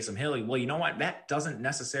to Taysom Hill, well, you know what? That doesn't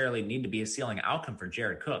necessarily need to be a ceiling outcome for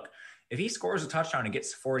Jared Cook. If he scores a touchdown and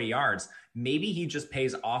gets 40 yards, maybe he just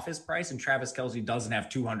pays off his price and Travis Kelce doesn't have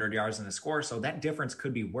 200 yards in the score. So that difference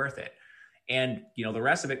could be worth it. And, the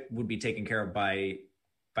rest of it would be taken care of by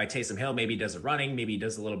Taysom Hill. Maybe he does the running, maybe he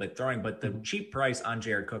does a little bit throwing, but the cheap price on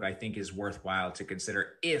Jared Cook, I think, is worthwhile to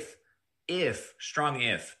consider if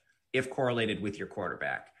correlated with your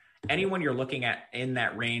quarterback. Anyone you're looking at in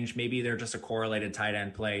that range, maybe they're just a correlated tight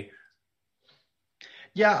end play.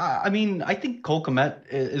 Yeah, I think Cole Kmet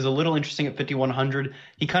is a little interesting at 5,100.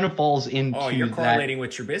 He kind of falls into you're correlating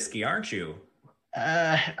with Trubisky, aren't you?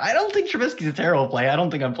 I don't think Trubisky's a terrible play. I don't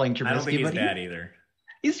think I'm playing Trubisky. I don't think he's bad either.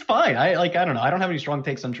 He's fine. I don't know. I don't have any strong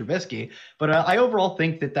takes on Trubisky, but I overall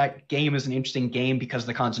think that game is an interesting game because of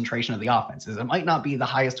the concentration of the offenses. It might not be the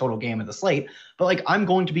highest total game of the slate, but I'm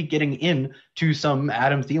going to be getting into some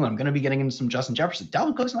Adam Thielen. I'm going to be getting into some Justin Jefferson.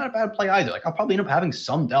 Dalvin Cook's not a bad play either. I'll probably end up having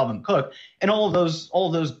some Dalvin Cook, and all of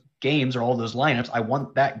those games or all those lineups, I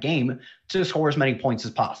want that game to score as many points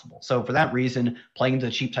as possible. So for that reason, playing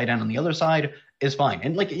the cheap tight end on the other side is fine.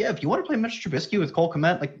 And if you want to play Mitch Trubisky with Cole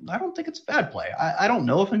Kmet, I don't think it's a bad play. I don't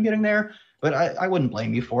know if I'm getting there, but I wouldn't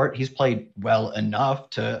blame you for it. He's played well enough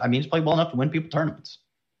he's played well enough to win people tournaments.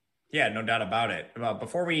 Yeah, no doubt about it.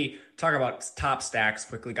 Before we talk about top stacks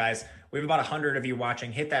quickly, guys, we have about 100 of you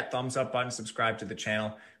watching. Hit that thumbs up button, subscribe to the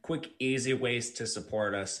channel. Quick, easy ways to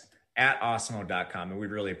support us at awesemo.com, and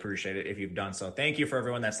we'd really appreciate it if you've done so. Thank you for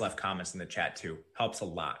everyone that's left comments in the chat too. Helps a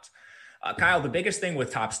lot. Kyle, the biggest thing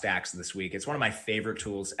with top stacks this week, it's one of my favorite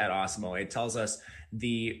tools at Awesemo. It tells us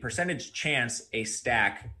the percentage chance a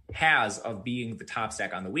stack has of being the top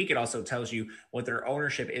stack on the week. It also tells you what their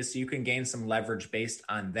ownership is, so you can gain some leverage based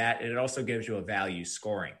on that. And it also gives you a value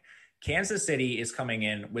scoring. Kansas City is coming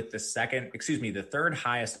in with the third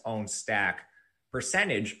highest owned stack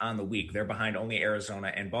percentage on the week. They're behind only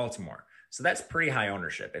Arizona and Baltimore. So that's pretty high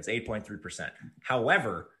ownership. It's 8.3%.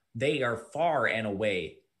 However, they are far and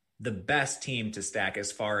away the best team to stack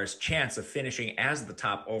as far as chance of finishing as the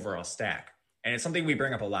top overall stack. And it's something we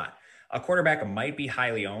bring up a lot. A quarterback might be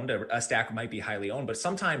highly owned, a stack might be highly owned, but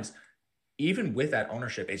sometimes even with that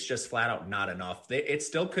ownership, it's just flat out not enough. It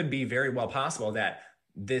still could be very well possible that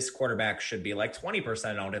this quarterback should be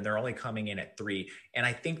 20% owned and they're only coming in at 3. And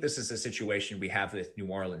I think this is a situation we have with New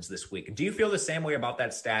Orleans this week. Do you feel the same way about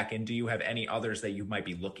that stack? And do you have any others that you might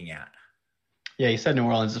be looking at? Yeah, you said New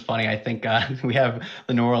Orleans is funny. I think we have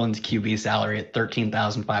the New Orleans QB salary at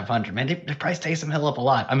 $13,500. Man, they priced Taysom Hill up a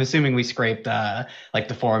lot. I'm assuming we scraped, like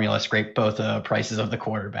the formula scraped both prices of the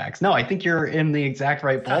quarterbacks. No, I think you're in the exact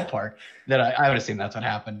right ballpark. That I would assume that's what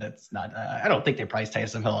happened. It's not. I don't think they priced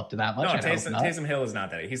Taysom Hill up to that much. No, Taysom Hill is not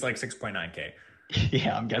that. He's like 6.9K.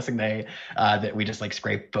 Yeah, I'm guessing that we just like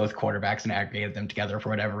scraped both quarterbacks and aggregated them together for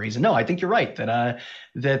whatever reason. No, I think you're right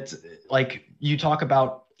that like you talk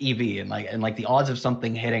about EV and like the odds of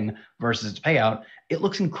something hitting versus its payout, it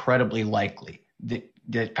looks incredibly likely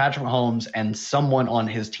that Patrick Mahomes and someone on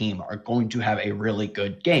his team are going to have a really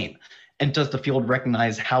good game. And does the field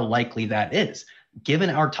recognize how likely that is? Given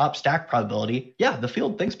our top stack probability, yeah, the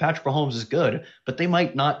field thinks Patrick Mahomes is good, but they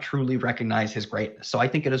might not truly recognize his greatness. So I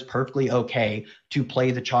think it is perfectly okay to play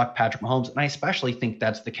the chalk Patrick Mahomes. And I especially think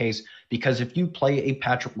that's the case because if you play a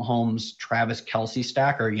Patrick Mahomes, Travis Kelce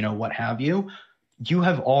stack or, what have you, you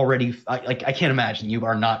have already, I can't imagine you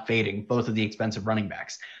are not fading both of the expensive running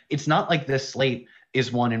backs. It's not like this slate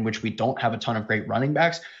is one in which we don't have a ton of great running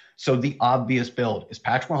backs. So the obvious build is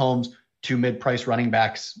Patrick Mahomes, 2 mid-price running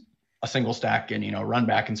backs, a single stack and, run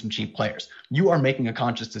back and some cheap players. You are making a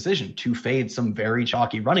conscious decision to fade some very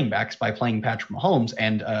chalky running backs by playing Patrick Mahomes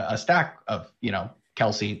and a stack of,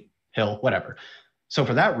 Kelce, Hill, whatever. So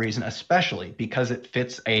for that reason, especially because it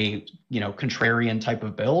fits a, contrarian type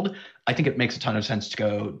of build, I think it makes a ton of sense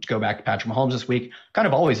to go back to Patrick Mahomes this week. Kind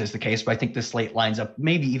of always is the case, but I think this slate lines up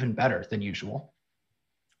maybe even better than usual.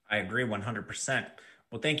 I agree 100%.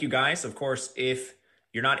 Well, thank you guys. Of course, if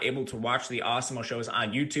you're not able to watch the Awesemo shows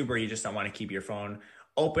on YouTube or you just don't want to keep your phone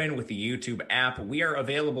open with the YouTube app, we are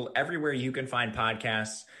available everywhere you can find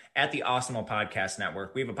podcasts at the Awesemo Podcast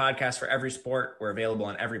Network. We have a podcast for every sport. We're available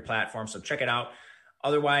on every platform, so check it out.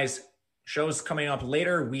 Otherwise, shows coming up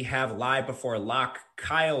later, we have Live Before Lock.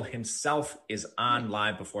 Kyle himself is on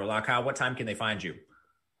Live Before Lock. Kyle, what time can they find you?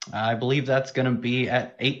 I believe that's going to be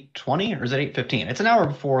at 8:20 or is it 8:15? It's an hour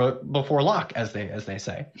before lock, as they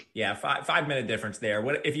say. Yeah, 5-minute difference there.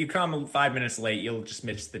 What if you come 5 minutes late? You'll just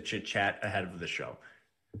miss the chit chat ahead of the show.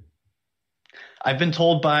 I've been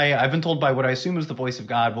told by what I assume is the voice of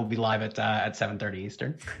God. We'll be live at 7:30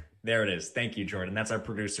 Eastern. There it is. Thank you, Jordan. That's our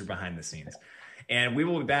producer behind the scenes. And we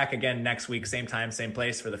will be back again next week, same time, same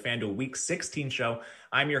place for the FanDuel Week 16 show.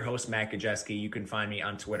 I'm your host, Matt Gajeski. You can find me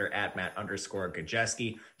on Twitter at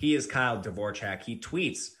Matt_Gajeski. He is Kyle Dvorchak. He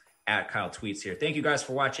tweets at Kyle Tweets here. Thank you guys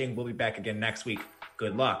for watching. We'll be back again next week.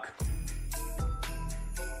 Good luck.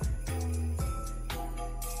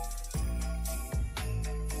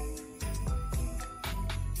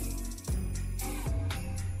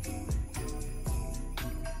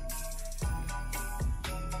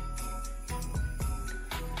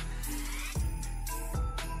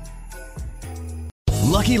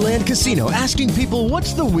 Lucky Land Casino, asking people,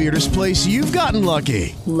 what's the weirdest place you've gotten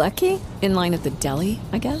lucky? Lucky? In line at the deli,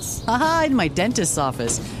 I guess? Aha, in my dentist's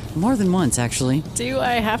office. More than once, actually. Do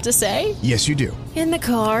I have to say? Yes, you do. In the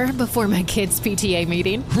car before my kids' PTA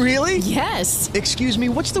meeting. Really? Yes. Excuse me,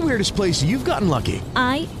 what's the weirdest place you've gotten lucky?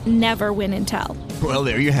 I never win and tell. Well,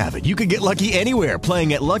 there you have it. You can get lucky anywhere,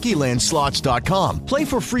 playing at LuckyLandSlots.com. Play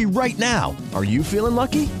for free right now. Are you feeling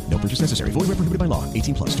lucky? No purchase necessary. Void where prohibited by law.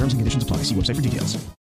 18+. Terms and conditions apply. See website for details.